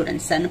 10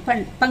 സ്റ്റുഡൻസ് ആണ്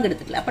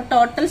പങ്കെടുത്തിട്ടുള്ളത്. അപ്പൊ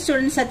ടോട്ടൽ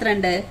സ്റ്റുഡൻസ് എത്ര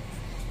ഉണ്ട്?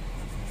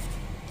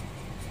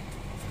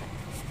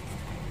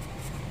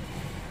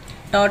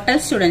 ടോട്ടൽ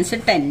സ്റ്റുഡൻസ്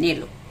 10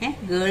 ഉള്ളൂ.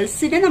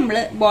 ഗേൾസിനെ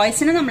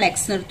ബോയ്സിനെ നമ്മൾ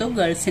എക്സ് നിർത്തും,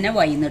 ഗേൾസിനെ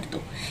വൈ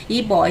നിർത്തും. ഈ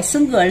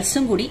ബോയ്സും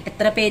ഗേൾസും കൂടി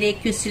എത്ര പേരെ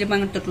ക്വിസിൽ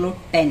പങ്കെടുത്തിട്ടുള്ളൂ?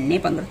 10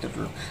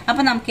 പങ്കെടുത്തിട്ടുള്ളൂ.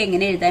 അപ്പൊ നമുക്ക്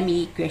എങ്ങനെ എഴുതാം ഈ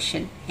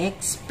equation?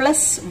 X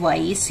plus Y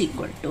is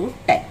equal to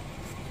 10.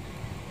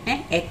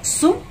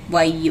 എക്സും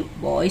വൈയും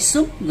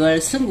ബോയ്സും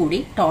ഗേൾസും കൂടി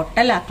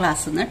ടോട്ടൽ ആ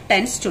ക്ലാസ്സിൽ നിന്ന്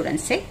 10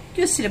 സ്റ്റുഡൻസെ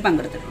ക്വിസിൽ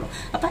പങ്കെടുത്തിട്ടുള്ളൂ.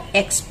 അപ്പൊ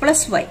എക്സ്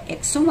പ്ലസ് വൈ,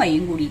 എക്സും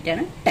വൈയും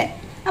കൂടിയിട്ടാണ് 10.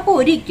 അപ്പൊ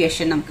ഒരു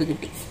ഇക്വേഷൻ നമുക്ക്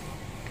കിട്ടി.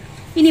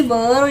 ഇനി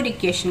വേറൊരു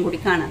ഇക്വേഷൻ കൂടി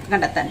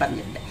കണ്ടെത്താൻ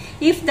പറഞ്ഞിട്ടുണ്ട്.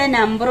 If the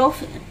number of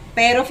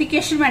pair of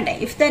equation വേണ്ടേ?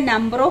 If the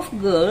number of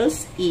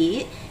girls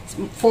is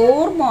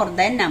 4 more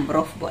than number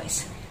of boys,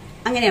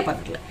 അങ്ങനെയാ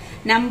പറഞ്ഞിട്ടുള്ളത്.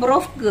 Number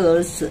of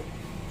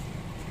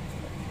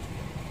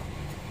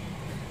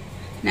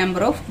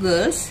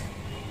girls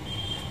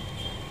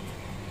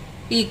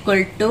equal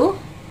to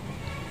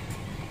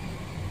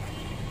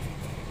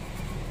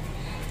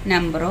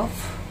number of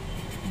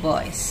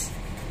boys.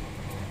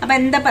 അപ്പൊ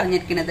എന്താ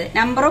പറഞ്ഞിരിക്കുന്നത്?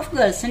 നമ്പർ ഓഫ്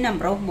ഗേൾസും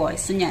നമ്പർ ഓഫ്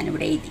ബോയ്സും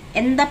ഞാനിവിടെ എഴുതി.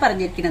 എന്താ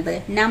പറഞ്ഞിരിക്കുന്നത്?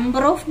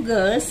 Number of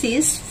girls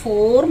is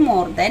 4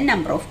 more than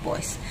number of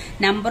boys.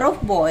 Number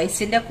of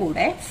ബോയ്സിന്റെ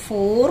കൂടെ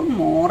 4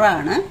 more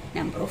ആണ്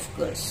നമ്പർ ഓഫ്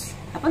ഗേൾസ്.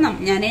 അപ്പൊ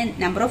ഞാൻ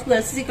number of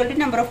girls equal to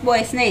number of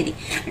boys എന്ന് എഴുതി.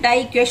 ആ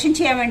ഇക്വേഷൻ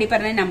ചെയ്യാൻ വേണ്ടി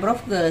പറഞ്ഞ number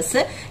of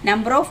girls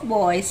number of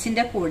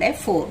ബോയ്സിന്റെ കൂടെ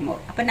 4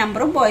 more. അപ്പൊ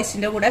നമ്പർ ഓഫ്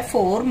ബോയ്സിന്റെ കൂടെ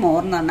 4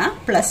 more എന്ന് പറഞ്ഞാൽ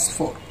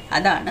 +4.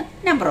 അതാണ്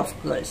നമ്പർ ഓഫ്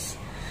ഗേൾസ്.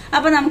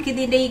 അപ്പൊ നമുക്ക്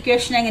ഇതിന്റെ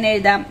ഇക്വേഷൻ എങ്ങനെ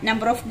എഴുതാം?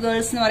 നമ്പർ ഓഫ്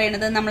ഗേൾസ് എന്ന്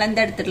പറയുന്നത് നമ്മൾ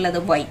എന്താ എടുത്തിട്ടുള്ളത്?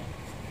 y.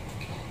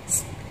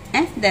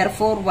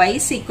 therefore y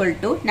is equal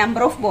to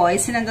number of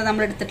ബോയ്സിന് എന്താ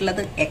നമ്മൾ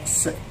എടുത്തിട്ടുള്ളത്? x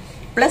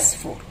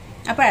 +4.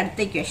 അപ്പൊ അടുത്ത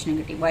ഇക്വേഷൻ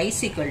കിട്ടി. y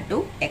is equal to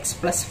x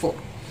 +4.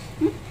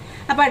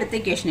 അപ്പൊ അടുത്ത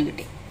ഇക്വേഷൻ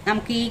കിട്ടി.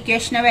 നമുക്ക് ഈ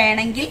ഇക്വേഷനെ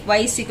വേണമെങ്കിൽ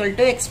y is equal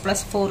to x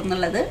 +4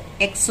 എന്നുള്ളത്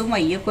എക്സും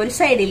വൈയും ഒക്കെ ഒരു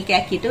സൈഡിലേക്ക്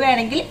ആക്കിയിട്ട്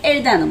വേണമെങ്കിൽ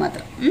എഴുതാന്ന്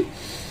മാത്രം.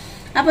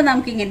 അപ്പൊ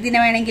നമുക്ക് ഇങ്ങനെ ഇതിനെ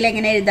വേണമെങ്കിൽ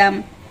എങ്ങനെ എഴുതാം?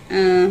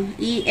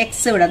 ഈ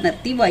എക്സ് ഇവിടെ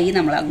നിർത്തി വൈ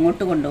നമ്മൾ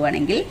അങ്ങോട്ട്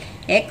കൊണ്ടുപോകണമെങ്കിൽ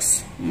X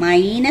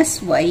minus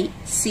Y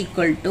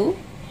equal to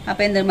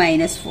അപ്പൊ എന്ത്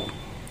 -4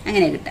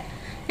 അങ്ങനെ കിട്ടാം.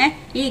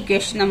 ഈ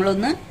ഇക്വേഷൻ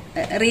നമ്മളൊന്ന്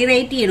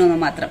റീറൈറ്റ് ചെയ്യണമെന്ന്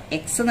മാത്രം.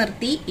 എക്സ്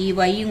നിർത്തി ഈ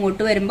വൈ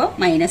ഇങ്ങോട്ട് വരുമ്പോൾ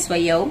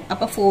 -y ആവും.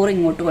 അപ്പൊ 4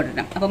 ഇങ്ങോട്ട്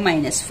കൊണ്ടുവരണം. അപ്പൊ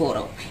 -4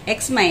 ആവും.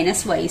 X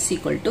minus Y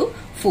equal to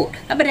 4.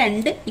 അപ്പൊ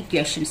 2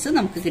 ഇക്വേഷൻസ്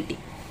നമുക്ക് കിട്ടി.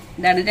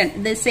 ഇതാണ്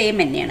ഇത് സെയിം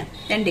തന്നെയാണ്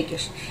 2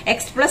 equation.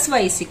 X plus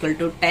Y equal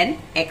to 10,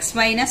 X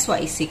minus Y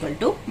equal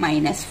to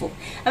 -4.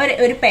 അവർ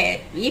ഒരു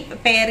ഈ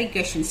പെയർ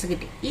ഇക്വേഷൻസ്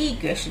കിട്ടി. ഈ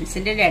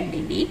ഇക്വേഷൻസിന്റെ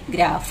രണ്ടിന്റെയും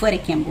ഗ്രാഫ്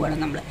വരയ്ക്കാൻ പോവാണ്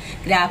നമ്മൾ.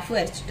 ഗ്രാഫ്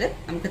വരച്ചിട്ട്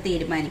നമുക്ക്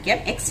തീരുമാനിക്കാം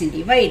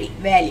എക്സിന്റെയും വൈയുടെയും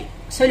വാല്യൂ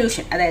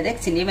സൊല്യൂഷൻ. അതായത്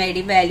എക്സിന്റെയും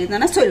വൈയുടെയും വാല്യൂ എന്ന്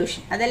പറഞ്ഞാൽ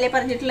സൊല്യൂഷൻ. അതല്ലേ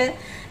പറഞ്ഞിട്ടുള്ളത്?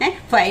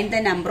 Find the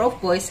number of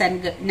boys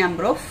and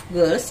number of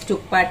girls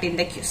took part in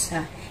the quiz.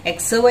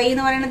 X Y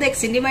എന്ന് പറയുന്നത്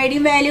എക്സിന്റെയും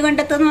വൈയുടെയും വാല്യൂ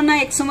കണ്ടെത്തുന്ന പറഞ്ഞാൽ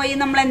എക്സും വൈയും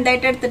നമ്മൾ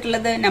എന്തായിട്ട്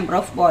എടുത്തിട്ടുള്ളത്? നമ്പർ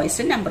ഓഫ്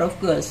ബോയ്സും നമ്പർ ഓഫ്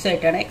ഗേൾസും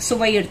ആയിട്ടാണ് എക്സും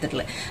വൈ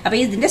എടുത്തിട്ടുള്ളത്. അപ്പൊ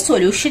ഇതിന്റെ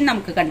സൊല്യൂഷൻ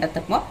നമുക്ക്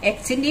കണ്ടെത്തുമ്പോൾ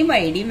എക്സിന്റെയും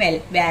വൈയുടെയും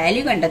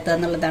വാല്യൂ കണ്ടെത്തുക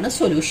എന്നുള്ളതാണ്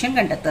സൊല്യൂഷൻ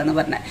കണ്ടെത്തുക എന്ന്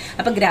പറഞ്ഞാൽ.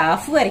 അപ്പൊ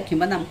ഗ്രാഫ്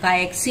വരയ്ക്കുമ്പോൾ നമുക്ക് ആ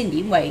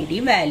എക്സിന്റെയും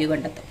വൈയുടെയും വാല്യൂ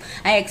കണ്ടെത്തും.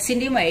 ആ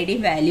എക്സിന്റെയും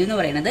വൈയുടെയും വാല്യൂ എന്ന്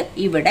പറയുന്നത്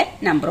ഇവിടെ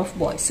നമ്പർ ഓഫ്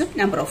ബോയ്സും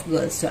നമ്പർ ഓഫ്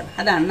ഗേൾസും ആണ്.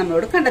 അതാണ്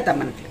നമ്മളോട് കണ്ടെത്താൻ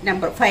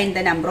പറഞ്ഞിട്ടുള്ളത്. Find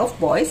the number of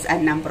boys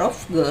and number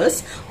of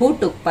girls who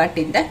took part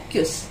in the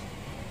quiz.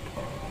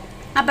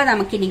 അപ്പൊ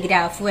നമുക്കിനി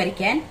ഗ്രാഫ്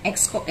വരയ്ക്കാൻ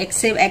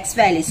എക്സ്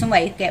വാല്യൂസും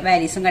വൈ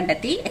വാല്യൂസും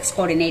കണ്ടെത്തി എക്സ്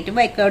കോർഡിനേറ്റും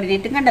വൈ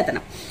കോർഡിനേറ്റും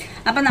കണ്ടെത്തണം.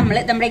 അപ്പൊ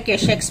നമ്മുടെ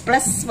equation X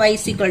plus Y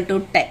equal to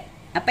 10.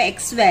 അപ്പൊ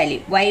എക്സ് വാല്യൂ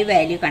വൈ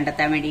വാല്യൂ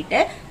കണ്ടെത്താൻ വേണ്ടിയിട്ട്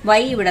വൈ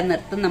ഇവിടെ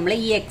നിർത്തും. നമ്മൾ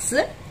ഈ എക്സ്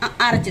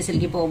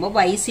RHSലേക്ക് പോകുമ്പോൾ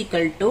വൈ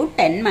ഈക്വൽ ടു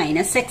 10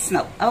 - x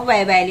എന്നാവും. അപ്പൊ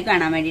വൈ വാല്യൂ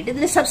കാണാൻ വേണ്ടിയിട്ട്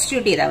ഇതിൽ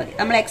സബ്സ്റ്റിറ്റ്യൂട്ട് ചെയ്താൽ മതി.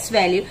 നമ്മൾ എക്സ്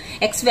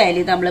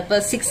വാല്യൂ നമ്മളിപ്പോ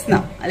 6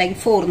 എന്നാവും അല്ലെങ്കിൽ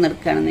 4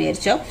 എടുക്കുകയാണെന്ന്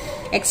വിചാരിച്ചോ.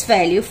 എക്സ്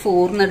വാല്യൂ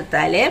 4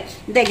 എടുത്താല്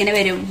ഇതെങ്ങനെ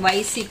വരും? വൈ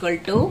ഈക്വൽ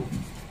ടു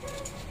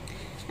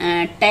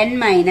 10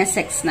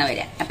 - x എന്നാ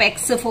വരിക. അപ്പൊ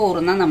എക്സ് 4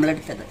 എന്നാ നമ്മൾ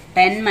എടുത്തത്.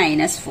 10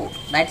 - 4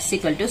 that is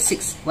equal to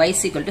 6. Y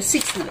equal to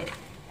 6 എന്ന് വരും.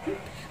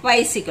 വൈ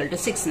ഈക്വൽ ടു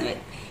 6 എന്ന്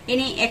വരും.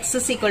 ഇനി എക്സ്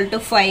ഈക്വൽ ടു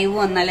 5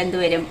 വന്നാൽ എന്ത്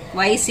വരും?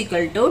 Y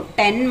equal to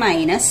 10 -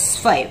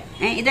 5.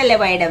 ഇതല്ലേ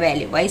വൈയുടെ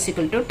വാല്യൂ. വൈ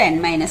ഈക്വൽ ടു 10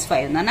 -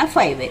 5 എന്ന് പറഞ്ഞാൽ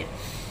 5 വരും.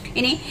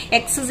 ഇനി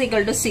എക്സ്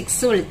ഈക്വൽ ടു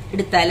 6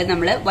 എടുത്താൽ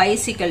നമ്മൾ വൈ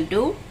ഈക്വൽ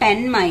ടു 10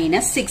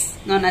 - 6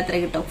 എന്ന് പറഞ്ഞാൽ എത്ര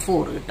കിട്ടും?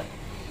 4 കിട്ടും.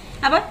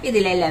 അപ്പൊ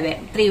ഇതിലെല്ലാ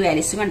 3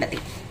 വാല്യൂസ് കണ്ടെത്തി.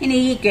 ഇനി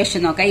ഈ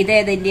ഇക്വേഷൻ നോക്കാം. ഇത്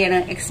ഏതിന്റെയാണ്?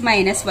 X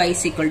minus Y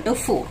equal to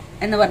 4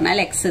 എന്ന് പറഞ്ഞാൽ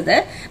എക്സ് ഇത്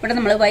ഇവിടെ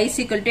നമ്മൾ Y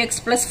equal to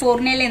X plus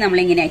 4 നമ്മൾ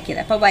ഇങ്ങനെ ആക്കിയത്.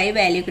 അപ്പൊ വൈ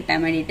വാല്യൂ കിട്ടാൻ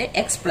വേണ്ടിയിട്ട്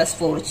എക്സ് പ്ലസ്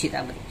 4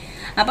 ചെയ്താൽ മതി.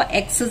 അപ്പൊ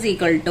എക്സ്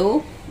ഈക്വൽ ടു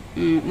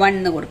 1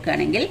 എന്ന്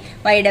കൊടുക്കുകയാണെങ്കിൽ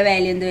വൈയുടെ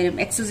വാല്യൂ എന്ത് വരും?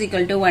 എക്സ്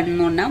ഈക്വൽ ടു 1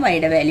 എന്ന് പറഞ്ഞാൽ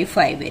വൈയുടെ വാല്യൂ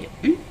 5 വരും.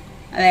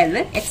 അതായത്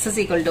എക്സ്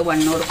ഈക്വൽ ടു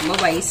 1 കൊടുക്കുമ്പോൾ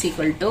Y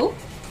equal to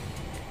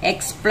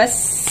X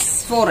plus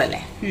 4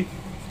 അല്ലേ?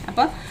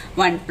 അപ്പൊ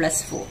 1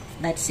 + 4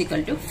 ദാറ്റ്സ്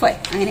ഈക്വൽ ടു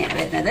 5. അങ്ങനെയാണ്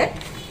വരുന്നത്.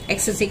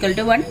 X is equal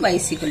to 1, Y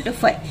is equal to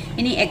 5.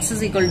 ഇനി എക്സ്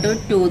ഇസ് ഈക്വൽ ടു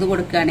 2 എന്ന്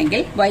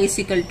കൊടുക്കുകയാണെങ്കിൽ Y is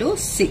equal to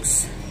 6.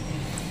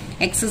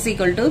 X is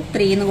equal to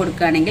 3 എന്ന്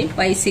കൊടുക്കുകയാണെങ്കിൽ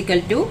വൈ ഇസ്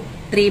ഈക്വൽ ടു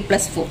 3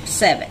 + 4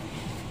 7.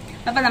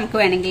 അപ്പൊ നമുക്ക്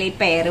വേണമെങ്കിൽ ഈ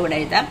പെയർ ഇവിടെ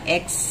എഴുതാം.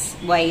 എക്സ്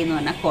വൈ എന്ന്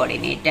പറഞ്ഞ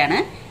കോർഡിനേറ്റ് ആണ്.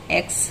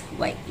 എക്സ്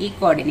വൈ ഈ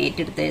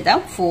കോർഡിനേറ്റ് എടുത്ത് എഴുതാം.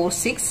 4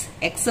 6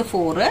 എക്സ്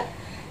 4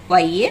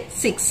 വൈ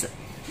 6.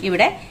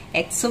 ഇവിടെ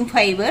എക്സും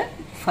 5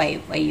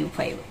 വൈയും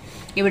 5.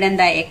 ഇവിടെ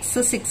എന്താ? X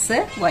 6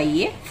 Y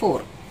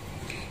 4.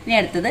 ഇനി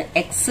അടുത്തത്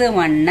X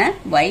 1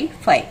 Y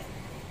 5,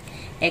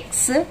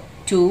 X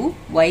 2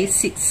 Y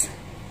 6,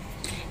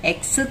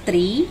 X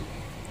 3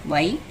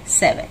 Y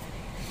 7.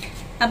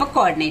 അപ്പൊ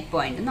കോർഡിനേറ്റ്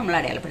പോയിന്റ് നമ്മൾ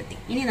അടയാളപ്പെടുത്തി.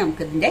 ഇനി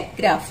നമുക്ക് ഇതിന്റെ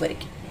ഗ്രാഫ്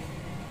വരയ്ക്കാം.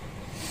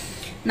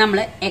 നമ്മൾ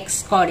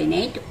X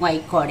coordinate, Y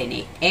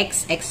coordinate,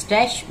 X X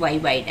dash Y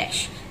Y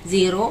dash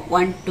 0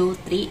 1 2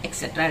 3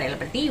 etcetera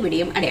അടയാളപ്പെടുത്തി.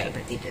 ഇവിടെയും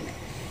അടയാളപ്പെടുത്തിയിട്ടുണ്ട്.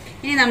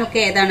 ഇനി നമുക്ക്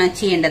ഏതാണ്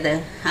ചെയ്യേണ്ടത്?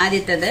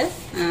 ആദ്യത്തത്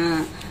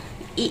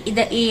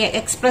ഈ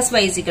X plus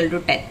Y equal to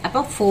 10. അപ്പൊ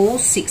 4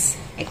 6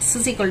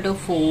 X equal to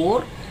 4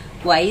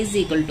 Y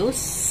equal to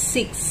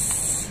 6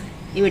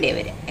 ഇവിടെ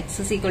വരെ.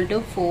 X equal to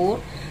 4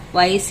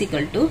 Y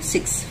equal to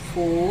 6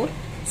 4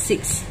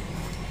 6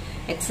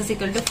 X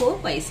equal to 4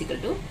 Y equal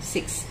to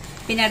 6.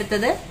 പിന്നെ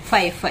അടുത്തത്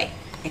 5 5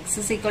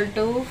 X equal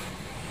to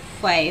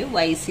 5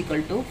 Y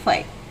equal to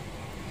 5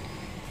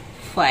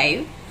 5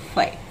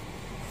 5.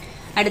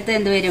 അടുത്ത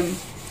എന്ത് വരും?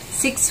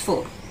 6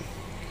 4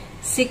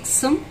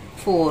 6ഉം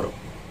 4ഉം.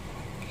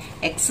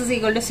 x is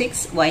equal to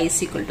 6, y is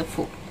equal to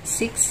 4.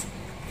 6,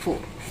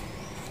 4.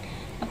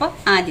 അപ്പോൾ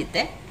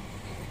ആദ്യത്തെ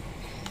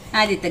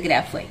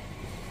ഗ്രാഫായി.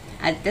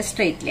 ആദ്യത്തെ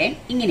സ്ട്രെയിറ്റ് ലൈൻ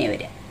ഇങ്ങനെ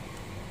വരിക.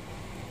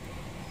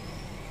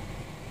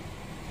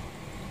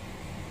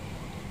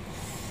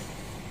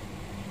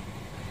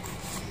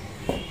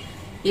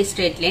 ഈ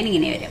സ്ട്രെയിറ്റ് ലൈൻ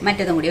ഇങ്ങനെ വരും.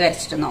 മറ്റതും കൂടി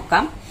വരച്ചിട്ട്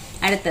നോക്കാം.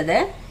 അടുത്തത്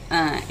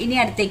ഇനി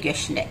അടുത്ത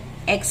ഇക്വേഷന്റെ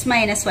x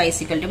minus y is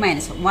equal to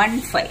minus 1,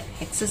 5.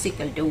 x is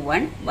equal to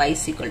 1, y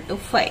is equal to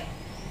 5.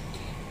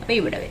 അപ്പോൾ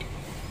ഇവിടെ വരും.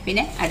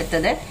 പിന്നെ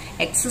അടുത്തത്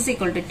x is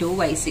equal to 2,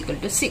 y is equal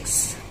to 6.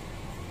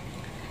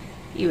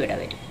 ഇവിടെ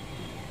വരും.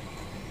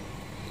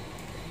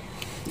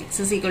 x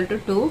is equal to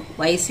 2,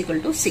 y is equal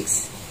to 6.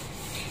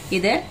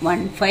 ഇത്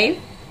 1, 5,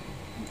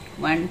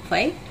 1,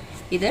 5.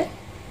 ഇത്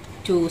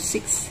 2,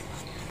 6.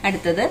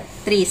 അടുത്തത്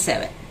 3,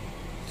 7.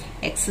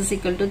 x is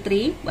equal to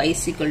 3, y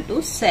is equal to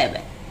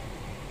 7.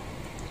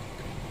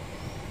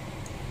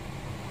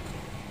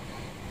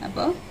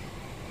 അപ്പോൾ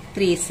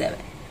 3, 7.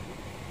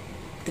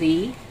 3,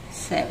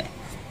 7.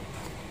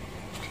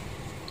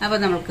 അപ്പോൾ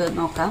നമുക്ക്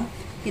നോക്കാം.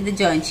 ഇത്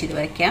ജോയിൻ ചെയ്ത്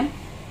വയ്ക്കാം.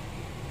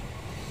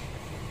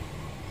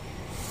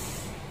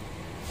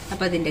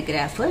 അപ്പോൾ ഇതിന്റെ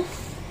ഗ്രാഫ്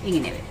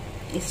ഇങ്ങനെ വരും.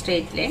 ഈ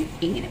സ്ട്രെയിറ്റ് ലൈൻ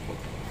ഇങ്ങനെ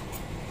പോകും.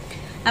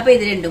 അപ്പോൾ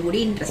ഇത് രണ്ടും കൂടി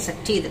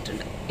ഇന്റർസെക്ട്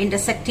ചെയ്തിട്ടുണ്ട്.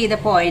 ഇന്റർസെക്ട് ചെയ്ത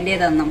പോയിന്റ്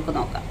ഏതാണെന്ന് നമുക്ക്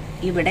നോക്കാം.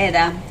 ഇവിടെ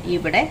ഏതാ?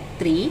 ഇവിടെ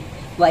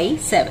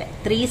 3y7.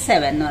 3,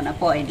 7 എന്ന് പറഞ്ഞ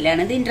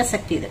പോയിന്റിലാണ് ഇത്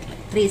ഇന്റർസെക്ട്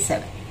ചെയ്തിട്ടുള്ളത്. 3,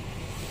 7.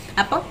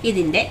 അപ്പോൾ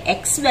ഇതിന്റെ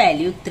x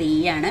വാല്യൂ 3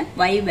 ആണ്,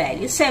 y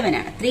വാല്യൂ 7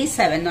 ആണ്. 3,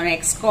 7 എന്ന് പറഞ്ഞാൽ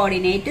x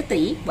കോർഡിനേറ്റ്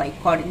 3, y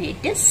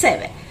കോർഡിനേറ്റ്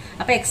 7.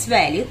 അപ്പൊ x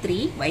വാല്യൂ 3,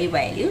 y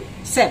വാല്യൂ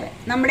 7.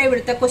 നമ്മുടെ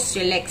ഇവിടുത്തെ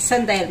ക്വസ്റ്റ്യനിൽ x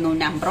എന്തായിരുന്നു?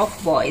 നമ്പർ ഓഫ്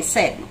ബോയ്സ്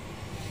ആയിരുന്നു.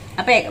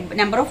 അപ്പൊ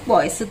number of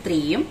boys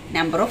 3ഉം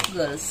number of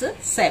girls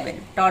 7.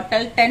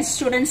 Total 10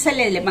 students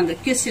അല്ലേ ഇതിൽ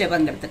ക്യൂസിൽ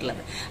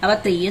പങ്കെടുത്തിട്ടുള്ളത്. അപ്പൊ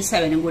 3ഉം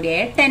 7ഉം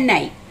കൂടിയായ 10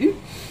 ആയി.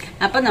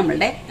 അപ്പൊ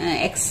നമ്മളുടെ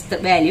x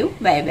value,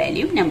 y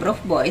value, number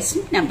of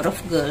ബോയ്സും number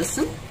of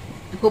ഗേൾസും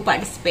who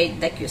participate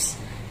the quiz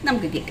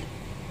നമുക്ക് കിട്ടി.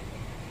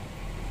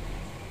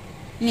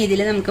 ഇനി ഇതിൽ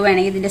നമുക്ക്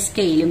വേണമെങ്കിൽ ഇതിന്റെ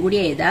സ്കെയിലും കൂടി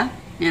എഴുതാം.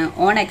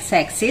 ഓൺ എക്സ്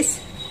ആക്സിസ്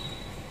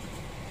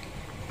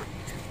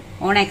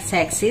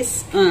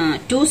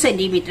 2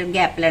 സെന്റിമീറ്റർ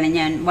ഗ്യാപ്പിലാണ്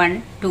ഞാൻ 1,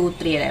 2,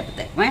 3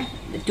 എടുത്തത്.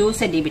 2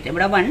 സെന്റിമീറ്റർ,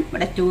 ഇവിടെ 1,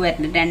 ഇവിടെ 2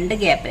 വരുന്നത്.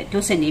 2 ഗ്യാപ്പിൽ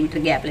 2 സെന്റിമീറ്റർ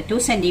ഗ്യാപ്പിൽ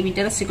 2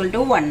 സെന്റിമീറ്റർ is equal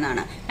to 1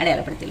 ആണ്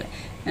അടയാളപ്പെടുത്തിയുള്ളത്.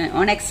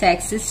 On X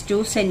axis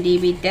 2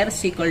 centimetre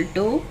is equal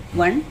to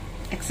 1.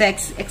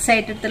 X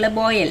ആയിട്ട് എടുത്തുള്ള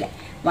ബോയ് അല്ലേ,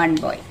 1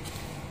 ബോയ്.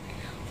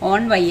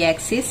 ഓൺ y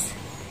ആക്സിസ്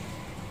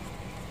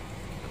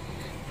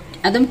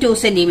അതും 2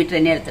 സെന്റിമീറ്റർ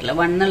തന്നെ എടുത്തിട്ടുള്ളത്.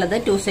 1 എന്നുള്ളത്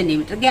 2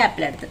 സെന്റിമീറ്റർ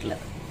ഗ്യാപ്പിൽ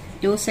എടുത്തിട്ടുള്ളത്.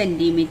 2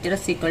 centimetre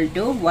is equal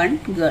to 1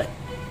 girl.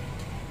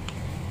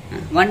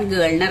 1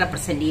 ഗേളിനെ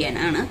represent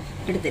ചെയ്യാനാണ്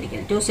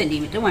എടുത്തിരിക്കുന്നത്. 2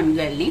 സെന്റിമീറ്റർ 1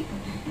 ഗേളിനെ,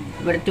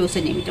 ഇവിടെ 2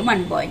 സെന്റിമീറ്റർ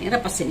 1 ബോയിനെ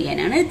റെപ്രസെന്റ്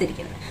ചെയ്യാനാണ്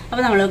എടുത്തിരിക്കുന്നത്.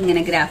 അപ്പൊ നമ്മൾ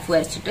ഇങ്ങനെ ഗ്രാഫ്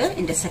വരച്ചിട്ട്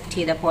ഇന്റർസെക്ട്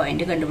ചെയ്ത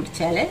പോയിന്റ്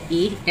കണ്ടുപിടിച്ചാൽ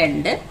ഈ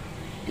 2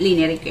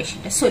 ലീനിയർ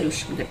ഇക്വേഷന്റെ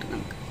സൊല്യൂഷൻ കിട്ടും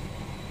നമുക്ക്.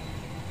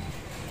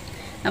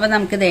 അപ്പൊ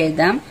നമുക്കിത്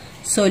എഴുതാം.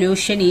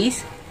 Solution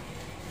is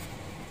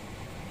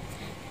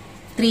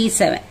 3,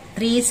 7.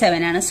 3,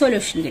 7 ആണ്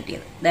സൊല്യൂഷൻ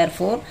കിട്ടിയത്.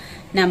 Therefore,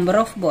 number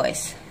of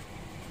boys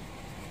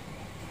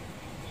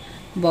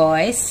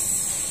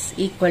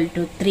equal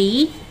to 3.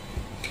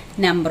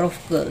 Number of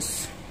girls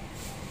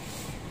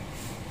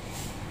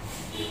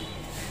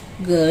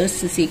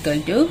is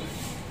equal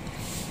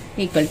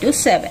to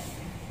 7.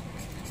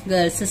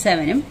 Girls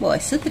 7ഉം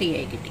boys 3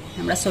 ആയി കിട്ടി.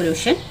 നമ്മുടെ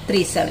സൊല്യൂഷൻ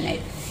 3, 7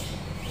 ആയിരുന്നു.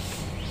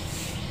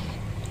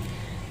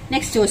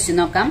 നെക്സ്റ്റ് ക്വസ്റ്റ്യൻ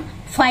നോക്കാം.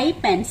 5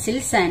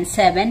 pencils and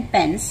 7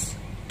 pens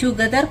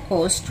together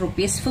cost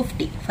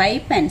 ₹50. 5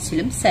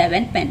 പെൻസിലും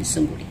 7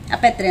 പെൻസും കൂടി.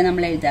 അപ്പൊ എത്രയാണ്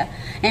നമ്മൾ എഴുതുക?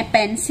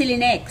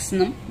 പെൻസിലിനെ x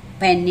എന്നും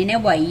പെന്നിനെ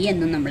y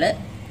എന്നും നമ്മൾ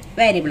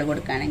വേരിയബിൾ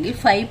കൊടുക്കുകയാണെങ്കിൽ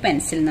 5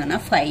 പെൻസിൽ എന്ന്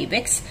പറഞ്ഞാൽ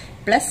 5x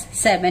പ്ലസ്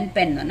 7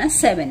 പെൻ എന്ന് പറഞ്ഞാൽ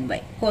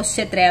 7y. കോസ്റ്റ്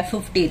എത്രയാ?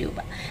 50 രൂപ.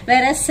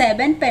 വേറെ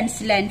 7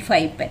 പെൻസിൽ ആൻഡ്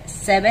 5 പെൻ.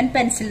 7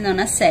 പെൻസിൽ എന്ന്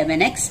പറഞ്ഞാൽ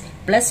 7x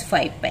plus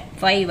 5 pen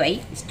 5y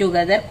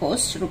together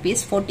cost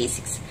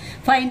 ₹46.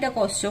 Find the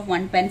cost of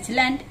 1 pencil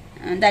and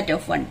that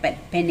of 1 pen.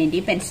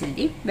 പെന്നിന്റെയും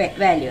പെൻസിലിന്റെയും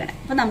value ആണ്.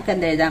 അപ്പൊ നമുക്ക്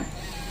എന്ത് എഴുതാം?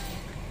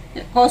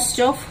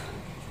 കോസ്റ്റ്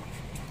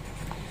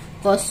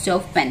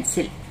ഓഫ്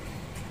പെൻസിൽ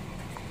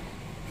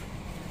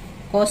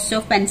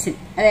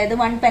അതായത്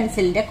 1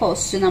 പെൻസിലിന്റെ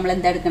കോസ്റ്റ് നമ്മൾ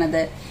എന്താ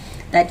എടുക്കുന്നത്?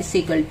 That is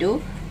equal to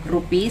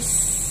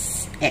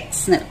 ₹x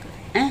എടുക്കും.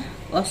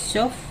 കോസ്റ്റ്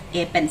ഓഫ്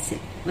എ പെൻസിൽ,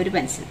 ഒരു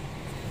പെൻസിൽ.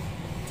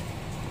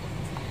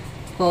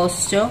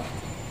 കോസ്റ്റ് ഓഫ്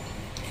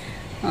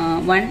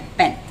 1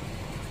 പെൻ,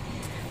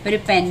 ഒരു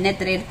പെൻ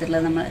എത്ര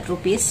എടുത്തിട്ടുള്ളത് നമ്മൾ?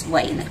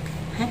 ₹y എടുക്കും.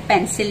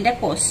 പെൻസിലിന്റെ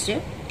കോസ്റ്റ്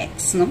x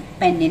എന്നും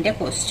പെന്നിന്റെ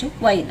കോസ്റ്റ്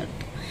y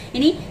എന്നെടുത്തു.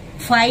 ഇനി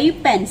 5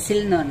 പെൻസിൽ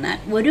എന്ന് പറഞ്ഞാൽ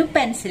ഒരു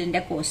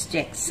പെൻസിലിന്റെ കോസ്റ്റ്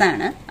x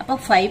ആണ്. അപ്പൊ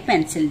 5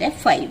 പെൻസിലിന്റെ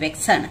 5x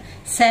ആണ്.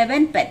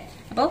 7 പെൻ,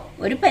 അപ്പോൾ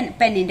ഒരു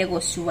പെന്നിന്റെ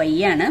കോസ്റ്റ് y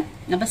ആണ്.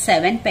 അപ്പൊ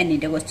 7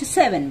 പെന്നിന്റെ കോസ്റ്റ്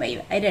 7y.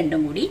 അത്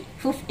രണ്ടും കൂടി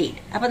 15.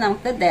 അപ്പൊ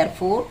നമുക്ക്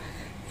therefore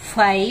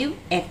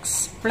 5x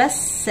plus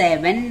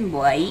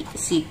 7y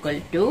is equal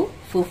to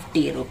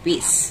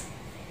 ₹50.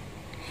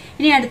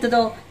 ഇനി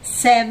അടുത്തതോ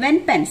 7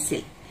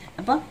 പെൻസിൽ.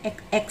 അപ്പൊ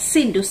x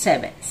into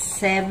 7,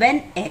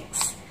 7x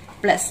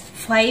plus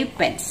 5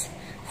 pens.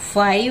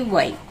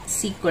 5y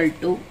equal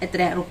to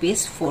എത്ര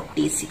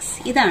 ₹46.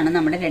 ഇതാണ്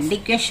നമ്മുടെ രണ്ട്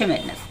ഇക്വേഷൻ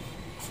വരുന്നത്.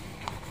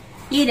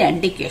 ഈ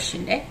രണ്ട്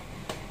ഇക്വേഷന്റെ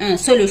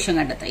സൊല്യൂഷൻ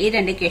കണ്ടെത്തുക. ഈ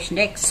രണ്ട്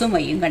ഇക്വേഷന്റെ എക്സും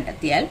വൈയും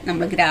കണ്ടെത്തിയാൽ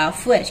നമ്മൾ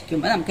ഗ്രാഫ്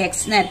വരയ്ക്കുമ്പോൾ നമുക്ക്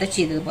എക്സ് നേരത്തെ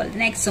ചെയ്തതുപോലെ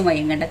തന്നെ എക്സും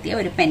വൈയും കണ്ടെത്തിയ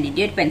ഒരു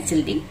പെന്നിന്റെയും ഒരു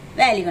പെൻസിലിന്റെയും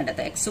വാല്യൂ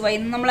കണ്ടെത്തുക. എക്സ് വൈ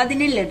നമ്മൾ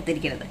അതിനല്ല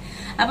എടുത്തിരിക്കുന്നത്.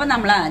 അപ്പൊ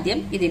നമ്മൾ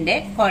ആദ്യം ഇതിന്റെ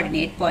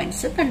കോർഡിനേറ്റ്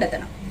പോയിന്റ്സ്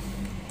കണ്ടെത്തണം.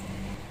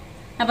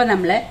 അപ്പൊ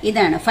നമ്മള്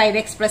ഇതാണ്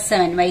 5x +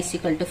 7y =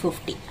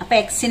 50. അപ്പൊ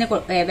എക്സിന്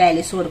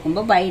വാല്യൂസ്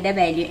കൊടുക്കുമ്പോൾ വൈയുടെ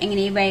വാല്യൂ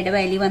എങ്ങനെ ഈ വൈയുടെ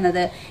വാല്യൂ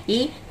വന്നത് ഈ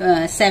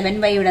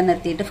 7y ഇവിടെ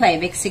നിർത്തിയിട്ട്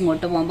 5x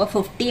ഇങ്ങോട്ട് പോകുമ്പോൾ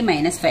 50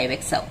 -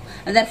 5x ആവും.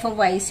 therefore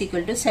y =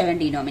 7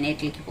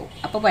 ഡിനോമിനേറ്ററിലേക്ക് പോകും.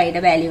 അപ്പൊ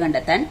വൈയുടെ വാല്യൂ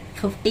കണ്ടെത്താൻ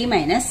 50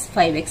 -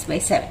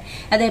 5x/7.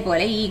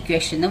 അതേപോലെ ഈ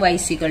ഇക്വേഷന് y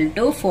 =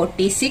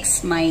 46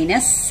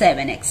 -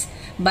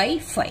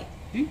 7x/5.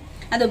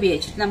 അത്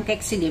ഉപയോഗിച്ചിട്ട് നമുക്ക്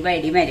എക്സിന്റെയും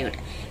വൈയുടെയും വാല്യൂ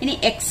കിട്ടും. ഇനി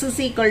എക്സ്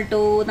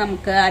 =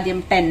 നമുക്ക് ആദ്യം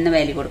 10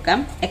 വാല്യൂ കൊടുക്കാം.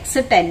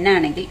 എക്സ് 10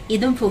 ആണെങ്കിൽ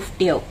ഇതും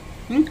 50 ആവും.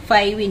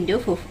 5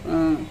 ×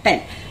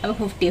 10 അപ്പൊ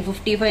 50 -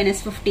 50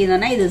 എന്ന്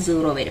പറഞ്ഞാൽ ഇത്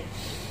 0 വരും.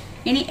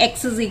 ഇനി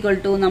എക്സ്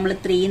 = നമ്മൾ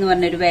 3 എന്ന്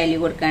പറഞ്ഞൊരു വാല്യൂ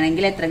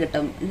കൊടുക്കുകയാണെങ്കിൽ എത്ര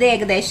കിട്ടും? ഇത്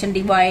ഏകദേശം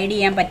ഡിവൈഡ്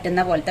ചെയ്യാൻ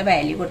പറ്റുന്ന പോലത്തെ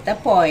വാല്യൂ കൊടുത്താൽ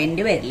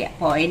പോയിന്റ് വരില്ല.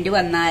 പോയിന്റ്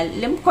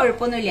വന്നാലും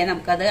കുഴപ്പമൊന്നുമില്ല,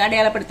 നമുക്കത്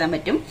അടയാളപ്പെടുത്താൻ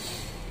പറ്റും.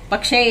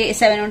 പക്ഷേ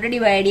 7 കൊണ്ട്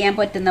ഡിവൈഡ് ചെയ്യാൻ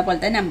പറ്റുന്ന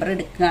പോലത്തെ നമ്പർ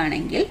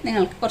എടുക്കുകയാണെങ്കിൽ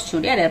നിങ്ങൾക്ക്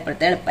കുറച്ചുകൂടി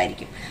അടയാളപ്പെടുത്താൻ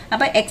എളുപ്പമായിരിക്കും.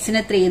 അപ്പൊ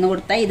എക്സിന് 3 എന്ന്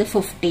കൊടുത്താൽ ഇത്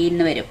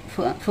 15 വരും.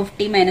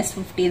 50 -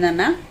 50 എന്ന്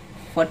പറഞ്ഞാൽ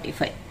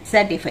 45.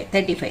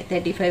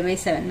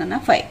 35/7 എന്ന്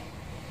പറഞ്ഞാൽ 5.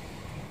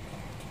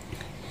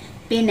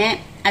 പിന്നെ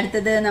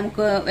അടുത്തത്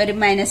നമുക്ക് ഒരു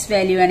മൈനസ്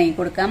വാല്യൂ വേണമെങ്കിൽ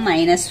കൊടുക്കാം.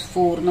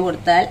 -4 എന്ന്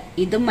കൊടുത്താൽ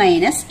ഇതും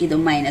മൈനസ്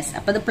ഇതും മൈനസ്.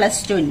 അപ്പൊ അത്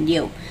 +20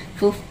 ആവും.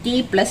 50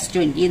 +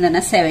 20 എന്ന്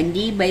പറഞ്ഞാൽ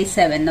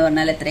 70/7 എന്ന്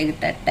പറഞ്ഞാൽ എത്ര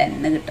കിട്ടുക?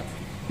 10 കിട്ടും.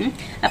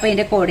 അപ്പൊ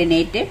ഇതിന്റെ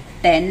കോർഡിനേറ്റ്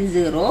 10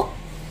 0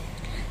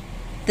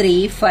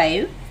 3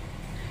 5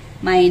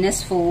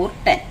 -4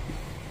 10.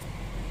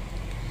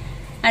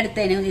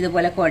 അടുത്തതിന്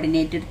ഇതുപോലെ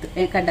കോർഡിനേറ്റ് എടുത്ത്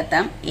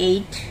കണ്ടെത്താം.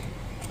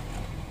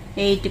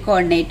 8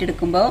 കോർഡിനേറ്റ്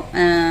എടുക്കുമ്പോൾ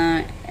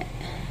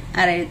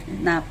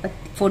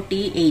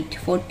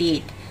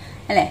 48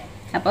 അല്ലെ?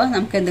 അപ്പൊ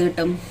നമുക്ക് എന്ത്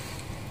കിട്ടും?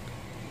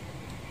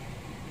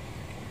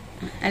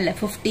 അല്ല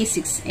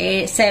 56.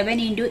 7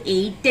 ×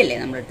 8 അല്ലേ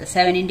നമ്മളെടുത്ത്?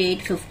 7 ×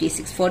 8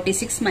 56.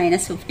 46 -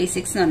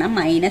 56 എന്ന് പറഞ്ഞാൽ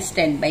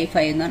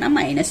 -10/5 എന്ന് പറഞ്ഞാൽ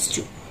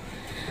 -2.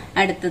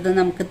 അടുത്തത്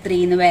നമുക്ക് 3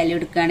 എന്ന് വാല്യൂ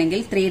എടുക്കുകയാണെങ്കിൽ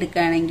 3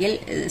 എടുക്കുകയാണെങ്കിൽ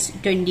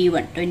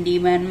 21 -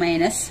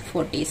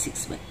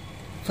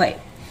 46/5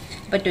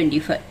 അപ്പൊ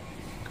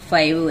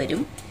 25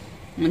 വരും.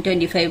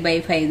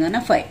 25/5 എന്ന്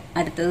പറഞ്ഞാൽ 5.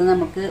 അടുത്തത്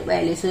നമുക്ക്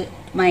വാല്യൂസ്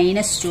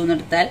 -2 എന്ന്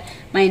എടുത്താൽ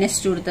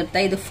 -2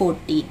 എടുത്തെടുത്താൽ ഇത്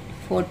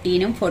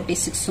 14ഉം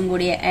 46ഉം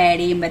കൂടി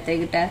ആഡ് ചെയ്യുമ്പോൾ എത്ര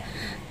കിട്ടുക?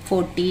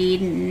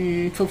 14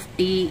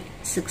 50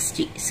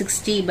 60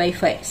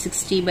 60/5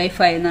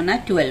 60/5 എന്ന് പറഞ്ഞാൽ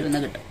 12 എന്ന്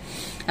കിട്ടും.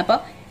 അപ്പൊ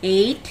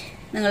 8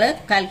 നിങ്ങൾ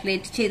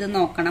കാൽക്കുലേറ്റ് ചെയ്ത്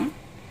നോക്കണം.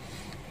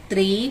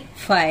 3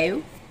 5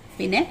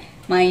 പിന്നെ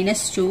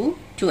 -2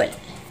 12.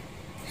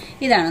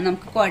 ഇതാണ്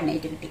നമുക്ക്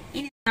കോർഡിനേറ്റ് കിട്ടി.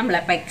 ഇനി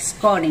നമ്മളപ്പോൾ എക്സ്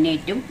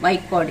കോർഡിനേറ്റും വൈ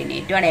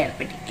കോർഡിനേറ്റും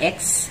അടയാളപ്പെടുത്തി. x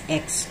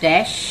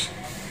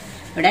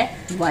ഇവിടെ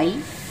y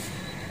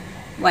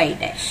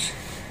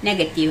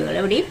നെഗറ്റീവുകൾ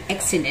ഇവിടെയും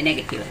എക്സിന്റെ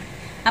നെഗറ്റീവുകൾ.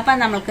 അപ്പൊ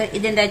നമുക്ക്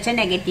ഇതിന്റെ വെച്ചാൽ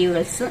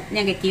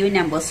നെഗറ്റീവ്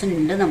നമ്പേഴ്സും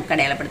ഉണ്ട് നമുക്ക്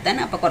അടയാളപ്പെടുത്താൻ.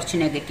 അപ്പൊ കുറച്ച്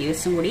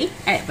നെഗറ്റീവ്സും കൂടി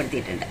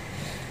അടയാളപ്പെടുത്തിയിട്ടുണ്ട്.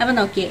 അപ്പൊ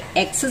നോക്കിയേ,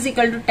 x =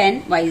 10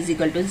 y =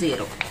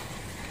 0.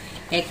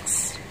 x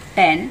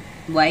 10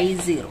 y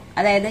 0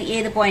 അതായത്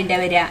ഏത് പോയിന്റാ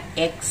വരിക?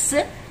 x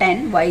 10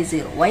 y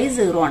 0 y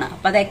 0 ആണ്.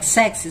 അപ്പൊ അത് x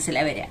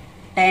ആക്സിസിലാ വരിക.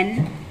 10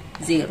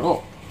 0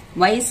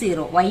 y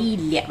 0 y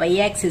ഇല്ല, y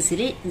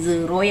ആക്സിസിൽ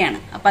 0 ആണ്.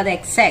 അപ്പൊ അത്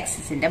x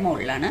ആക്സിസിന്റെ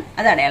മുകളിലാണ്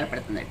അത്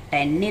അടയാളപ്പെടുത്തുന്നത്.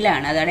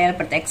 10ലാണ് അത്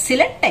അടയാളപ്പെടുത്തുക.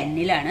 എക്സില്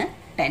 10ലാണ്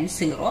 10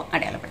 0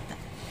 അടയാളപ്പെടുത്താം.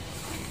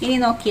 ഇനി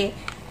നോക്കിയേ,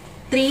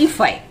 3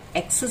 5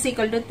 x =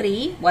 3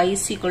 y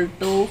 =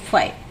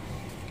 5.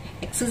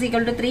 x =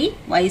 3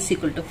 y =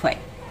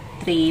 5.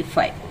 3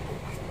 5.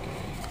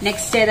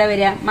 Next ഏതാ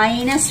വരിക?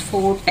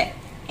 -4 10.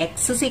 x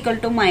 =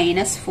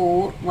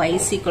 -4 y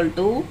 =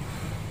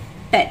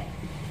 10.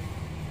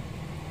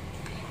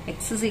 x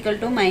 =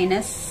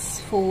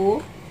 -4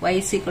 y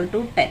 =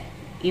 10.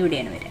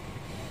 ഇവിടെയാണ് വരിക.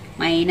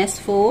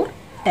 -4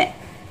 10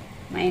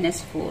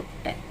 -4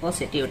 10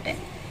 പോസിറ്റീവ് 10.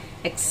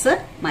 x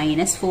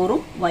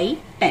 -4ഉം y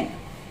 10.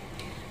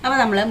 അപ്പൊ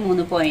നമ്മൾ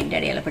 3 പോയിന്റ്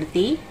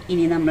അടയാളപ്പെടുത്തി.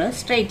 ഇനി നമ്മൾ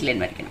സ്ട്രെയിറ്റ് ലൈൻ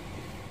വരയ്ക്കണം.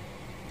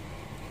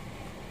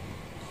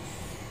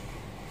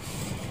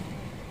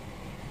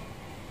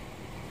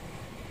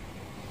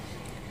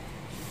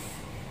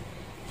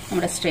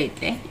 നമ്മുടെ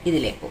സ്ട്രെയിറ്റ് ലൈൻ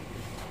ഇതിലേക്ക് പോകും.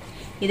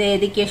 ഇത്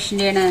ഏത്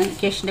ഇക്വേഷന്റെയാണ്?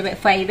 ഇക്വേഷന്റെ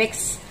 5x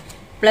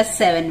 +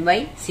 7y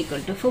 =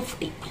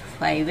 50.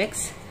 5x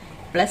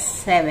 +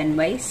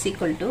 7y =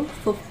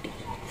 50.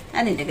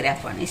 അതിന്റെ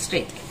ഗ്രാഫാണ് ഈ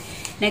straight line.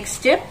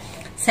 Next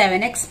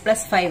 7x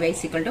 + 5y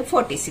 =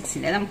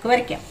 46ന്റെ നമുക്ക്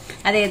വരയ്ക്കാം.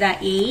 അതേതാ?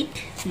 8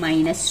 -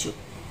 2.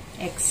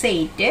 x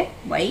 8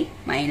 y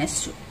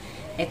 -2.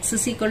 x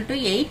 =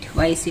 8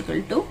 y =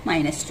 -2.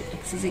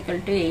 x =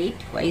 8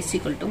 y =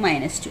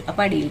 -2.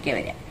 അപ്പൊ അടിയിലേക്ക്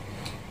വരാം.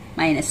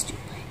 -2.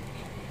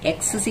 x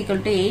 =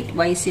 8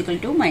 y =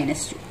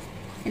 -2.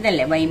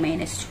 ഇതല്ലേ y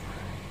 -2.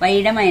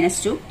 yയുടെ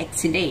 -2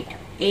 xന്റെ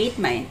 8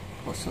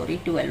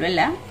 12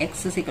 അല്ല, x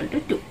 =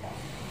 2.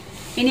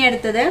 ഇനി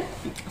അടുത്തത്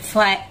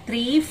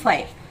 3,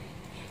 5.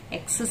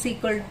 x is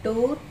equal to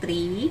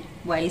 3,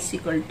 y is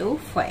equal to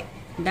 5.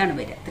 ഇതാണ്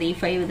വരിക. 3,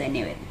 5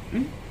 തന്നെ വരും.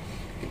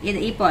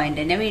 ഈ പോയിന്റ്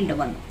തന്നെ വീണ്ടും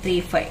വന്നു. 3,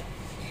 5.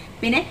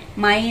 പിന്നെ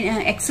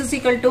x is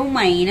equal to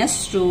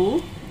 -2,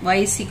 y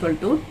is equal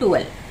to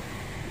 12.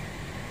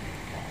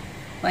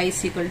 y is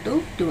equal to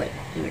 12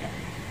 ഇവിടെ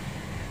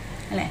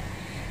അല്ലേ.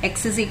 x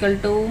is equal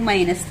to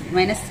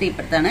 -3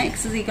 ഇപ്പുറത്താണ്. x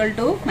is equal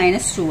to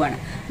 -2 ആണ്.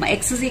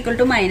 x is equal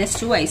to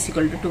 -2, y is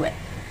equal to 12.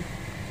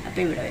 അപ്പൊ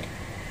ഇവിടെ വരും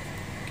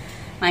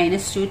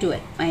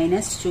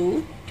 -2,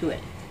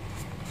 12.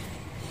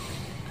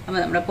 അപ്പൊ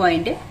നമ്മുടെ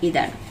പോയിന്റ്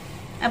ഇതാണ്.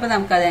 അപ്പൊ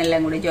നമുക്ക്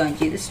അതെല്ലാം കൂടി ജോയിൻ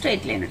ചെയ്ത്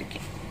സ്ട്രൈറ്റ് ലൈൻ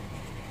എടുക്കാം.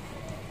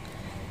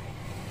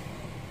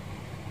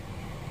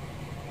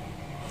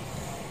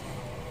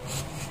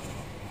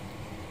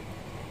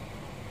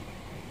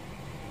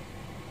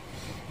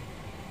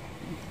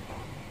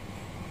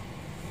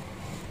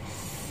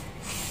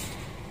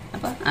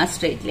 അപ്പൊ ആ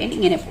സ്ട്രൈറ്റ് ലൈൻ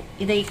ഇങ്ങനെ പോകും.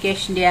 ഇത്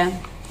ഇക്വേഷന്റെ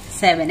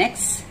 7x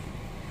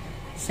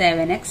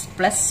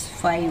plus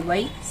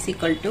 5y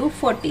equal to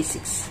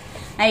 46.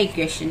 ആ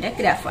ഇക്വേഷന്റെ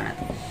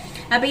ഗ്രാഫാണത്.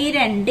 അപ്പൊ ഈ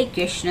രണ്ട്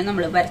ഇക്വേഷനും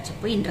നമ്മൾ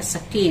വരച്ചപ്പോൾ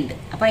ഇന്റർസെക്ട് ചെയ്യുന്നുണ്ട്.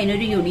 അപ്പൊ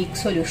അതിനൊരു യുണീക്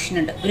സൊല്യൂഷൻ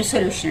ഉണ്ട്, ഒരു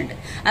സൊല്യൂഷൻ ഉണ്ട്.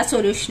 ആ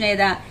സൊല്യൂഷൻ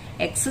ഏതാ?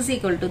 x is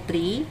equal to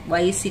 3,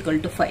 y is equal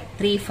to 5.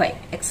 3, 5.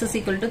 x is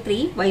equal to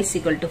 3, y is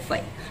equal to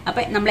 5. അപ്പൊ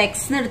നമ്മൾ x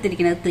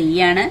എടുത്തിരിക്കുന്നത് 3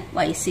 ആണ്,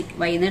 y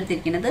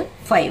എടുത്തിരിക്കുന്നത്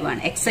 5 ആണ്.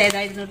 x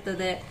ഏതായിരുന്നു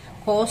എടുത്തത്?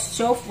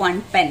 Cost of 1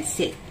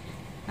 pencil.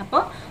 അപ്പൊ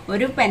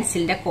ഒരു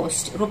പെൻസിലിന്റെ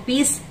കോസ്റ്റ്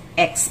റുപ്പീസ്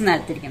x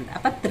എടുത്തിരിക്കുന്നത്.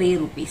 അപ്പൊ 3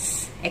 rupees.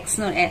 x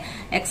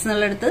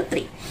എന്നുള്ളടുത്ത്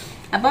 3.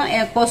 അപ്പൊ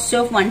കോസ്റ്റ്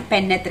ഓഫ് 1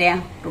 പെൻ എത്രയാ?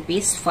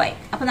 ₹5.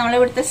 അപ്പൊ നമ്മൾ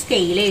ഇവിടുത്തെ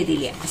സ്കെയിൽ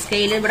എഴുതിയില്ല.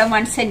 സ്കെയിൽ ഇവിടെ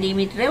 1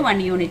 സെന്റിമീറ്റർ 1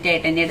 യൂണിറ്റ്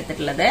ആയിട്ട് തന്നെ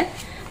എടുത്തിട്ടുള്ളത്.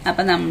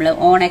 അപ്പൊ നമ്മൾ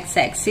on X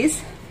axis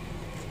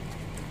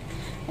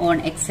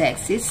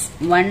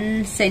 1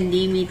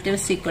 centimetre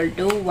equal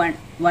to 1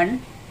 ₹1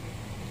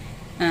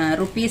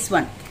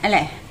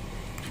 അല്ലെ?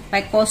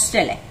 കോസ്റ്റ്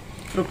അല്ലെ?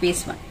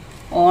 ₹1.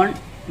 On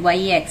Y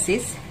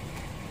axis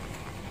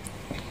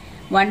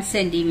 1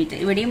 centimetre.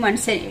 ഇവിടെയും 1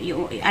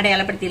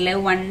 അടയാളപ്പെടുത്തിയില്ല.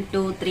 1,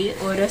 2, 3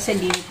 ഓരോ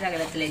സെന്റിമീറ്റർ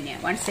അകലത്തിൽ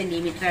തന്നെയാണ് 1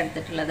 സെന്റിമീറ്റർ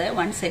എടുത്തിട്ടുള്ളത്.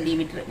 1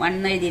 സെന്റിമീറ്റർ 1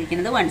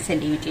 എഴുതിയിരിക്കുന്നത് 1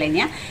 സെന്റിമീറ്റർ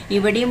തന്നെയാണ്.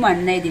 ഇവിടെയും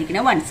 1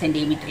 എഴുതിയിരിക്കുന്നത് 1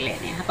 സെന്റിമീറ്ററിൽ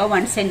തന്നെയാണ്. അപ്പൊ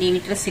 1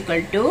 സെന്റിമീറ്റർ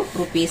ഈക്വൽ ടു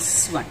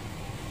 ₹1.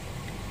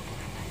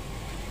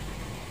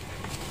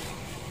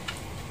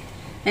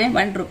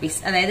 1 rupees.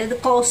 അതായത് ഇത്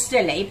കോസ്റ്റ്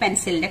അല്ല, ഈ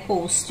പെൻസിലിന്റെ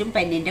കോസ്റ്റും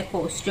പെന്നിന്റെ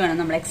കോസ്റ്റും ആണ്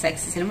നമ്മൾ എക്സ്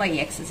ആക്സിസിലും വൈ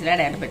ആക്സിസിലും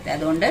അടയാളപ്പെടുത്തുക.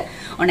 അതുകൊണ്ട്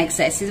on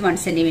X axis 1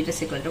 centimetre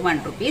equal to 1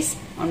 rupees,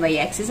 on Y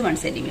axis 1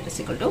 centimetre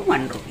equal to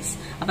 1 rupees.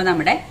 അപ്പൊ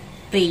നമ്മുടെ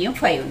 3ഉം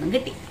 5ഉം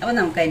കിട്ടി. അപ്പൊ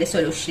നമുക്ക് അതിന്റെ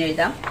സൊല്യൂഷൻ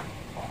എഴുതാം.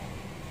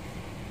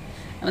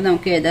 അപ്പൊ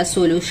നമുക്ക് എഴുതാം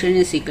solution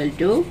is equal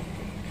to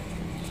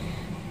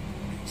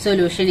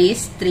solution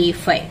is 3,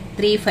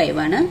 5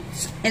 ആണ്.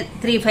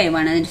 3, 5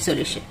 ആണ് അതിന്റെ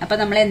സൊല്യൂഷൻ. അപ്പൊ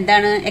നമ്മൾ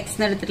എന്താണ്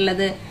എക്സ്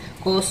എടുത്തിട്ടുള്ളത്?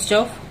 Cost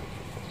of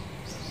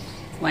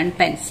 1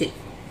 pencil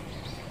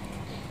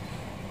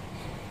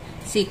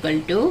is equal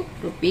to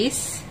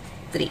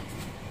 ₹3.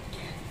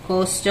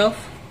 Cost of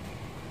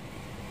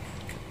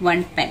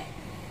 1 pen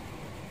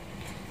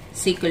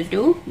is equal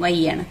to y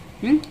ആണ്.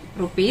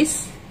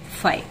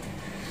 ₹5.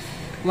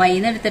 y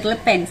എടുത്തിട്ടുള്ള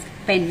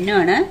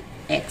പെന്നുമാണ്,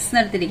 x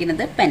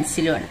എടുത്തിരിക്കുന്നത്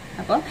പെൻസിലുമാണ്.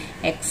 അപ്പോൾ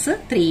x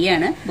 3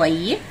 ആണ്, y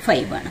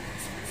 5 ആണ്.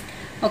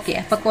 ഓക്കെ.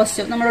 അപ്പൊ കോസ്റ്റ്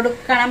ഓഫ് നമ്മളോട്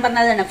കാണാൻ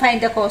പറഞ്ഞതാണ്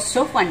find the cost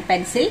of 1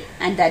 pencil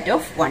and that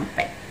of 1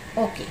 pen.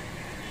 Okay.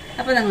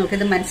 അപ്പൊ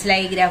നിങ്ങൾക്കിത്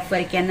മനസ്സിലായി. ഗ്രാഫ്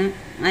വരയ്ക്കാനും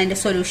അതിന്റെ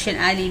സൊല്യൂഷൻ,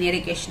 ആ ലീനിയർ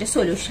ഇക്വേഷന്റെ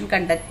സൊല്യൂഷൻ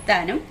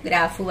കണ്ടെത്താനും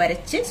ഗ്രാഫ്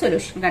വരച്ച്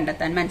സൊല്യൂഷൻ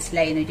കണ്ടെത്താൻ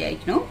മനസ്സിലായി എന്ന്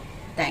വിചാരിക്കുന്നു.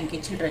 Thank you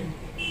children.